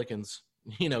with the Pelicans,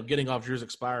 getting off Jrue's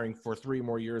expiring for 3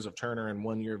 more years of Turner and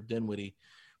 1 year of Dinwiddie,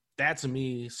 that to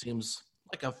me seems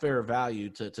like a fair value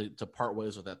to part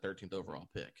ways with that 13th overall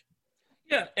pick.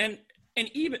 Yeah, and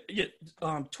even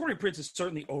Taurean Prince is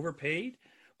certainly overpaid,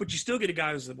 but you still get a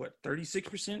guy who's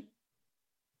 36%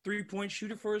 3-point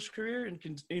shooter for his career and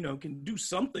can do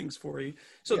some things for you.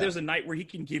 So there's a night where he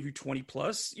can give you 20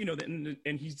 plus,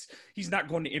 and he's not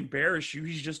going to embarrass you.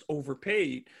 He's just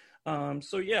overpaid.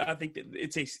 I think that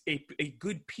it's a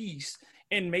good piece,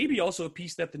 and maybe also a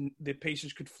piece that the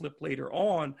Pacers could flip later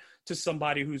on to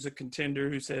somebody who's a contender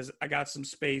who says, I got some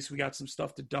space, we got some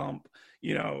stuff to dump,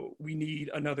 we need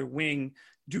another wing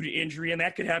due to injury. And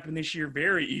that could happen this year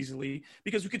very easily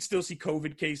because we could still see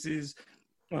COVID cases.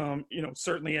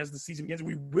 Certainly as the season begins,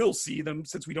 we will see them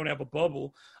since we don't have a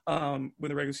bubble when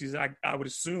the regular season. I would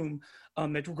assume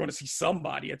that we're going to see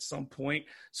somebody at some point.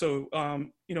 So,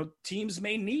 teams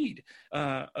may need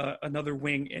another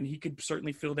wing, and he could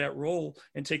certainly fill that role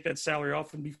and take that salary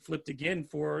off and be flipped again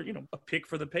for, a pick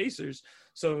for the Pacers.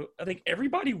 So I think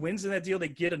everybody wins in that deal. They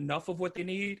get enough of what they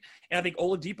need. And I think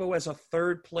Oladipo as a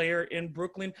third player in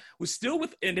Brooklyn was still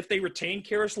and if they retain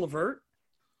Karis LeVert,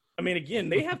 I mean, again,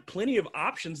 they have plenty of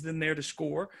options in there to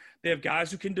score. They have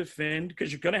guys who can defend,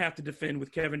 because you're going to have to defend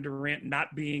with Kevin Durant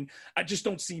not being – I just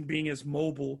don't see him being as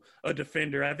mobile a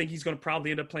defender. I think he's going to probably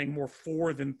end up playing more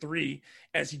 4 than 3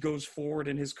 as he goes forward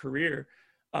in his career.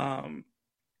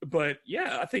 But,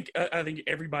 yeah, I think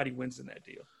everybody wins in that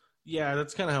deal. Yeah,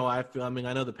 that's kind of how I feel. I mean,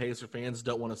 I know the Pacer fans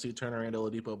don't want to see Turner and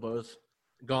Oladipo both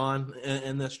gone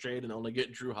in this trade and only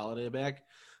get Jrue Holiday back.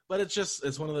 But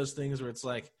it's one of those things where it's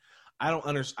like, I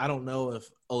don't know if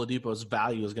Oladipo's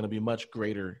value is going to be much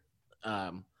greater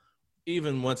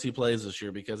even once he plays this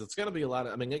year, because it's going to be a lot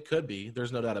of – I mean, it could be.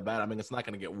 There's no doubt about it. I mean, it's not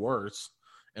going to get worse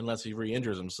unless he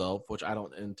re-injures himself, which I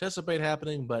don't anticipate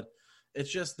happening. But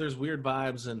it's just there's weird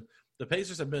vibes. And the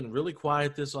Pacers have been really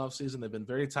quiet this offseason. They've been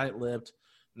very tight-lipped.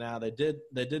 Now, they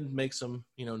did make some,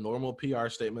 normal PR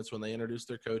statements when they introduced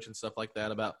their coach and stuff like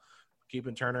that about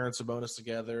keeping Turner and Sabonis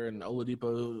together, and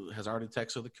Oladipo has already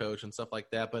texted the coach and stuff like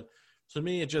that. But to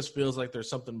me, it just feels like there's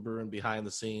something brewing behind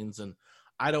the scenes, and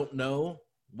I don't know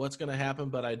what's going to happen,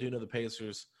 but I do know the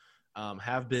Pacers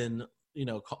have been,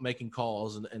 making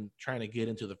calls and trying to get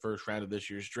into the first round of this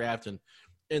year's draft and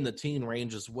in the teen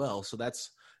range as well. So that's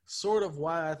sort of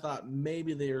why I thought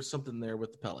maybe there's something there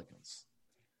with the Pelicans.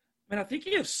 And I think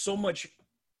you have so much,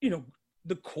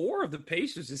 the core of the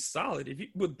Pacers is solid.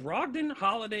 With Brogdon,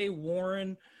 Holiday,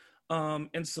 Warren, and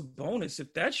Sabonis,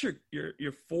 if that's your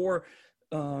 4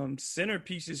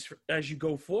 centerpieces as you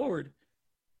go forward,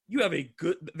 you have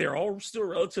they're all still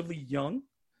relatively young.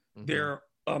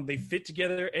 Mm-hmm. They fit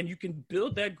together, and you can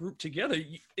build that group together.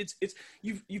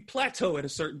 You plateau at a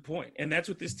certain point, and that's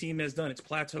what this team has done. It's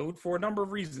plateaued for a number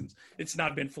of reasons. It's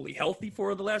not been fully healthy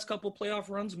for the last couple of playoff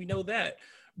runs. We know that.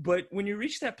 But when you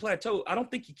reach that plateau, I don't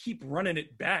think you keep running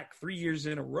it back 3 years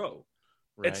in a row.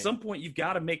 Right. At some point, you've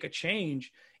got to make a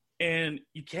change, and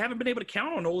you haven't been able to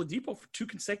count on Oladipo for 2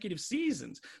 consecutive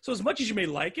seasons. So as much as you may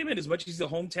like him and as much as he's a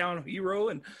hometown hero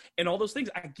and all those things,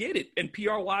 I get it. And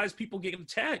PR-wise, people get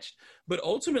attached. But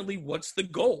ultimately, what's the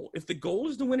goal? If the goal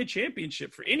is to win a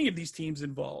championship for any of these teams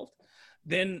involved,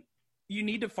 then you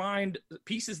need to find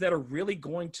pieces that are really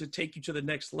going to take you to the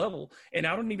next level. And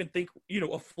I don't even think,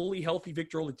 a fully healthy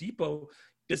Victor Oladipo,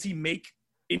 does he make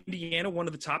Indiana one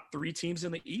of the top 3 teams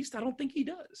in the East? I don't think he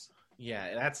does.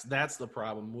 Yeah, that's the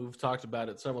problem. We've talked about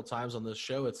it several times on this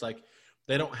show. It's like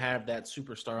they don't have that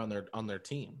superstar on their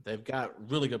team. They've got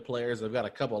really good players. They've got a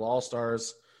couple of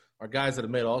all-stars or guys that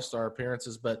have made all-star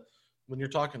appearances. But when you're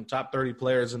talking top 30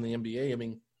 players in the NBA, I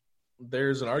mean,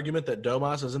 there's an argument that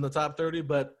Domas is in the top 30,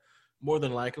 but more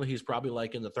than likely he's probably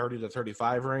like in the 30 to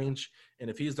 35 range. And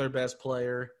if he's their best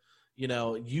player,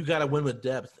 you got to win with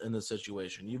depth in this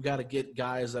situation. You've got to get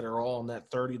guys that are all in that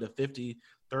 30 to 50,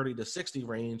 30 to 60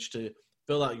 range to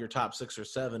fill out your top 6 or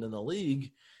 7 in the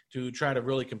league to try to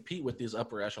really compete with these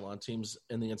upper echelon teams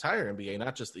in the entire NBA,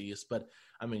 not just the East. But,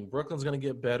 I mean, Brooklyn's going to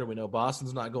get better. We know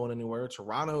Boston's not going anywhere.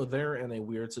 Toronto, they're in a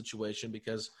weird situation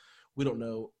because we don't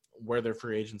know where their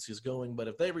free agency is going. But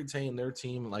if they retain their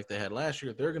team like they had last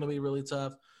year, they're going to be really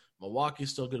tough.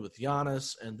 Milwaukee's still good with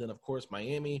Giannis. And then, of course,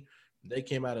 Miami, they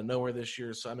came out of nowhere this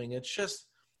year. So, I mean, it's just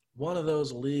one of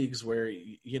those leagues where,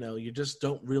 you just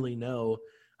don't really know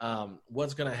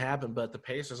what's going to happen. But the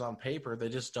Pacers on paper, they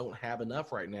just don't have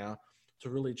enough right now to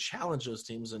really challenge those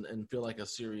teams and feel like a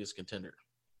serious contender.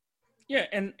 Yeah,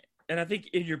 and I think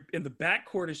in the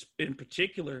backcourt in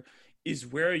particular is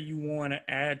where you want to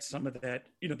add some of that.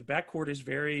 The backcourt is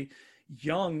very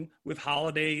young with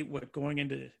Holiday. Going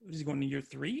into year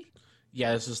 3?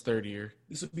 Yeah, this is 3rd year.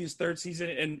 This will be his 3rd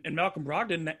season, and Malcolm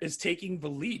Brogdon is taking the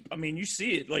leap. I mean, you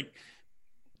see it. Like,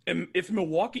 if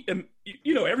Milwaukee,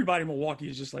 everybody in Milwaukee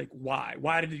is just like, why?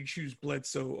 Why did you choose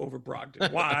Bledsoe over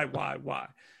Brogdon? Why?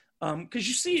 Because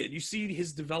you see it. You see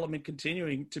his development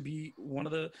continuing to be one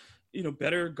of the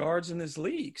better guards in this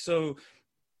league. So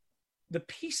the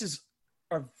pieces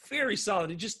are very solid.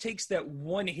 It just takes that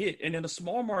one hit. And in a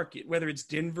small market, whether it's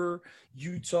Denver,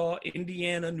 Utah,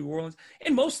 Indiana, New Orleans,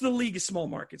 and most of the league is small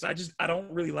markets. I don't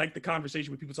really like the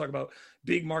conversation when people talk about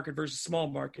big market versus small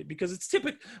market, because it's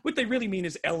typical. What they really mean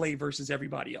is LA versus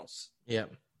everybody else. Yeah.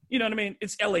 You know what I mean?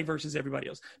 It's LA versus everybody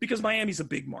else, because Miami's a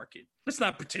big market. Let's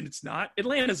not pretend it's not.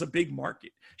 Atlanta's a big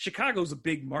market. Chicago's a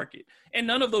big market. And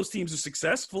none of those teams are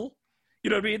successful. You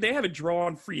know what I mean? They haven't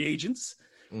drawn free agents.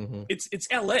 Mm-hmm. It's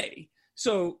LA.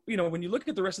 So, when you look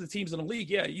at the rest of the teams in the league,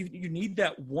 yeah, you need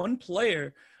that one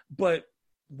player. But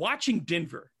watching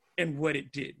Denver and what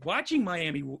it did, watching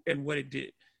Miami and what it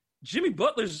did, Jimmy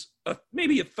Butler's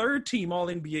maybe a 3rd-team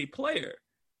All-NBA player.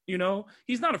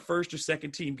 He's not a 1st or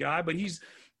 2nd-team guy, but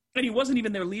he wasn't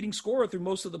even their leading scorer through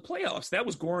most of the playoffs. That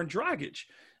was Goran Dragic.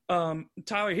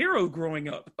 Tyler Hero growing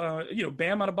up,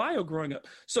 Bam Adebayo growing up.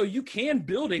 So you can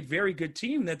build a very good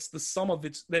team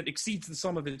that exceeds the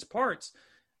sum of its parts.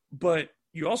 But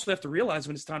you also have to realize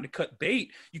when it's time to cut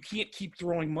bait, you can't keep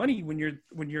throwing money when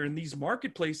you're in these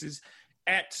marketplaces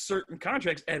at certain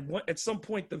contracts. At some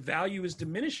point, the value is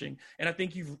diminishing, and I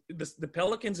think the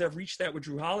Pelicans have reached that with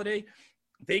Jrue Holiday.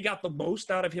 They got the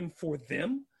most out of him for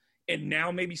them. And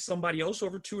now maybe somebody else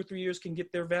over 2 or 3 years can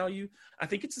get their value. I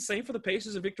think it's the same for the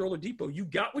Pacers and Victor Oladipo. You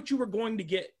got what you were going to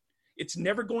get. It's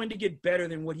never going to get better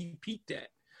than what he peaked at.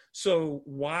 So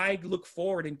why look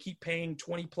forward and keep paying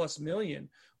 $20+ million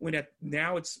when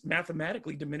now it's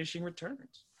mathematically diminishing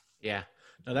returns? Yeah,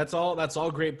 no, that's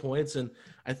all great points. And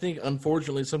I think,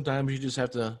 unfortunately, sometimes you just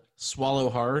have to swallow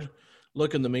hard,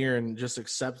 look in the mirror, and just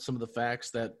accept some of the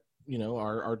facts that,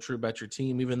 are true about your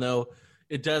team, even though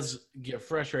it does get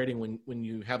frustrating when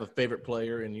you have a favorite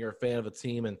player and you're a fan of a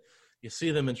team and you see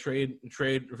them in trade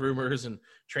rumors and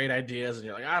trade ideas, and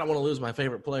you're like, I don't want to lose my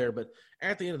favorite player. But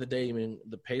at the end of the day, I mean,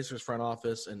 the Pacers front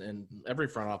office and every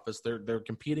front office, they're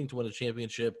competing to win a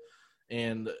championship,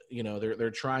 and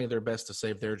they're trying their best to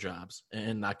save their jobs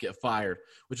and not get fired,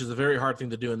 which is a very hard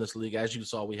thing to do in this league. As you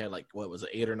saw, we had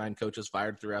 8 or 9 coaches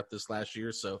fired throughout this last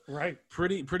year, so right,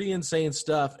 pretty insane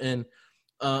stuff. And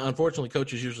unfortunately,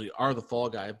 coaches usually are the fall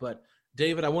guy. But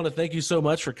David, I want to thank you so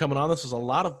much for coming on. This was a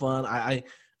lot of fun.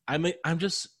 I'm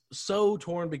just so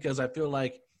torn because I feel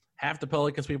like half the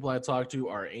Pelicans people I talk to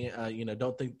are,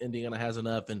 don't think Indiana has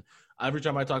enough. And every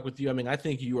time I talk with you, I mean, I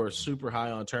think you are super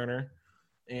high on Turner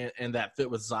and that fit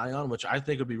with Zion, which I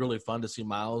think would be really fun to see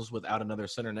Miles without another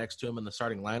center next to him in the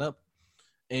starting lineup.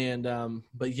 And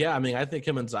but yeah, I mean, I think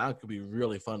him and Zion could be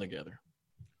really fun together.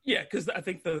 Yeah, because I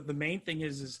think the main thing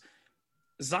is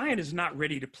Zion is not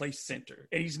ready to play center,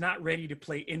 and he's not ready to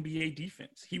play NBA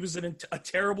defense. He was a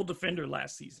terrible defender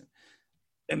last season,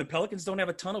 and the Pelicans don't have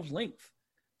a ton of length.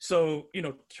 So,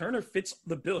 Turner fits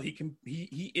the bill.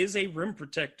 He is a rim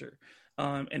protector,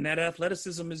 and that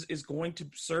athleticism is going to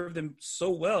serve them so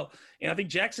well. And I think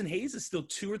Jackson Hayes is still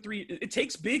 2 or 3. It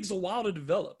takes bigs a while to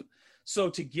develop.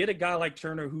 So to get a guy like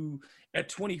Turner, who at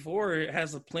 24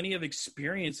 has plenty of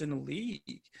experience in the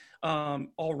league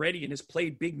already and has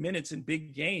played big minutes in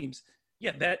big games,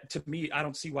 yeah, that to me, I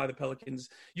don't see why the Pelicans,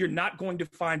 you're not going to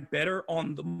find better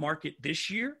on the market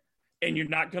this year, and you're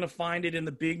not going to find it in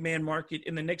the big man market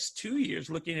in the next 2 years,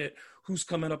 looking at who's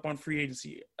coming up on free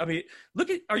agency. I mean,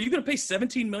 are you going to pay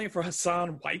 $17 million for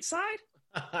Hassan Whiteside?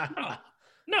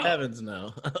 No. Heavens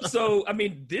no. So, I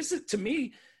mean, this is, to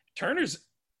me, Turner's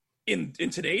in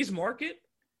today's market,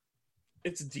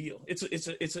 it's a deal. It's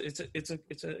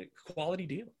a quality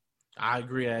deal. I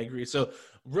agree. So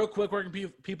real quick, where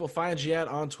can people find you at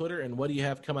on Twitter, and what do you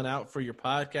have coming out for your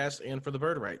podcast and for the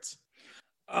Bird Rights?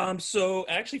 So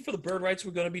actually for the Bird Rights,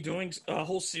 we're going to be doing a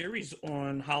whole series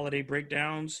on holiday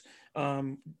breakdowns,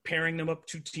 pairing them up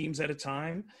 2 teams at a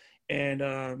time.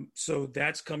 And so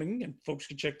that's coming, and folks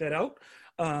can check that out.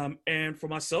 And for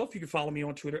myself, you can follow me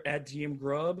on Twitter at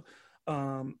DMGrubb,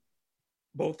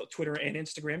 both Twitter and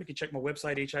Instagram. You can check my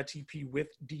website,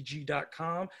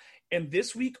 hitpwithdg.com. And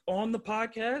this week on the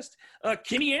podcast,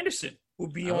 Kenny Anderson will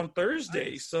be on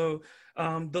Thursday. Nice. So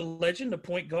the legend, the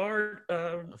point guard,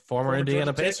 former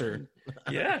Indiana Pacer.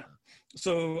 Yeah.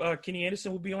 So Kenny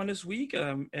Anderson will be on this week,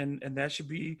 and that should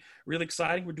be really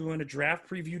exciting. We're doing a draft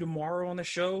preview tomorrow on the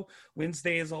show.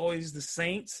 Wednesday is always the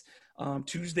Saints.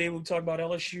 Tuesday we'll talk about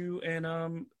LSU and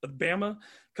Bama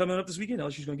coming up this weekend.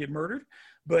 LSU's going to get murdered.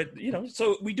 But,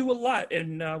 so we do a lot,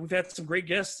 and we've had some great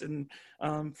guests and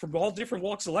from all different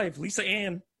walks of life. Lisa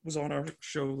Ann was on our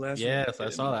show last week. Yes, I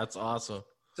saw that. That's awesome.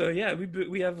 So, yeah,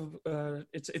 we have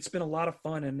it's been a lot of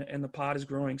fun, and the pod is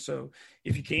growing. So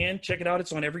if you can, check it out.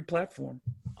 It's on every platform.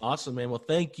 Awesome, man. Well,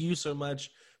 thank you so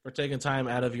much for taking time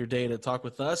out of your day to talk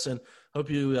with us, and hope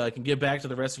you can get back to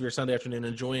the rest of your Sunday afternoon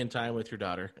enjoying time with your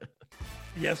daughter.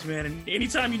 Yes, man. And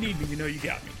anytime you need me, you know you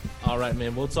got me. All right,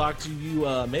 man. We'll talk to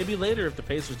you maybe later if the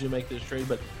Pacers do make this trade.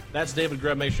 But that's David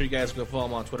Grubb. Make sure you guys go follow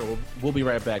him on Twitter. We'll be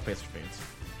right back, Pacers fans.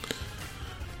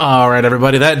 All right,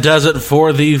 everybody. That does it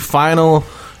for the final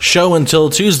show until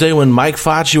Tuesday, when Mike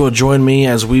Facci will join me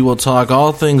as we will talk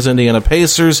all things Indiana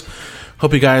Pacers.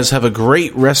 Hope you guys have a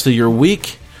great rest of your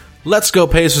week. Let's go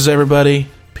Pacers, everybody.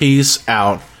 Peace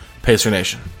out, Pacer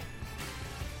Nation.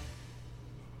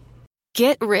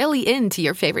 Get really into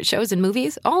your favorite shows and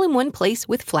movies all in one place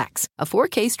with Flex, a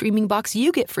 4K streaming box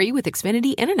you get free with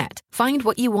Xfinity Internet. Find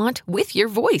what you want with your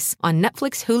voice on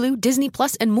Netflix, Hulu, Disney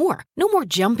Plus, and more. No more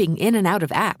jumping in and out of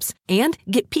apps. And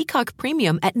get Peacock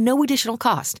Premium at no additional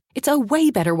cost. It's a way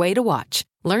better way to watch.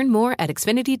 Learn more at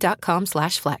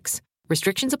Xfinity.com/Flex.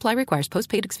 Restrictions apply. Requires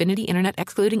postpaid Xfinity Internet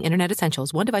excluding Internet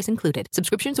Essentials. One device included.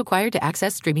 Subscriptions required to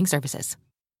access streaming services.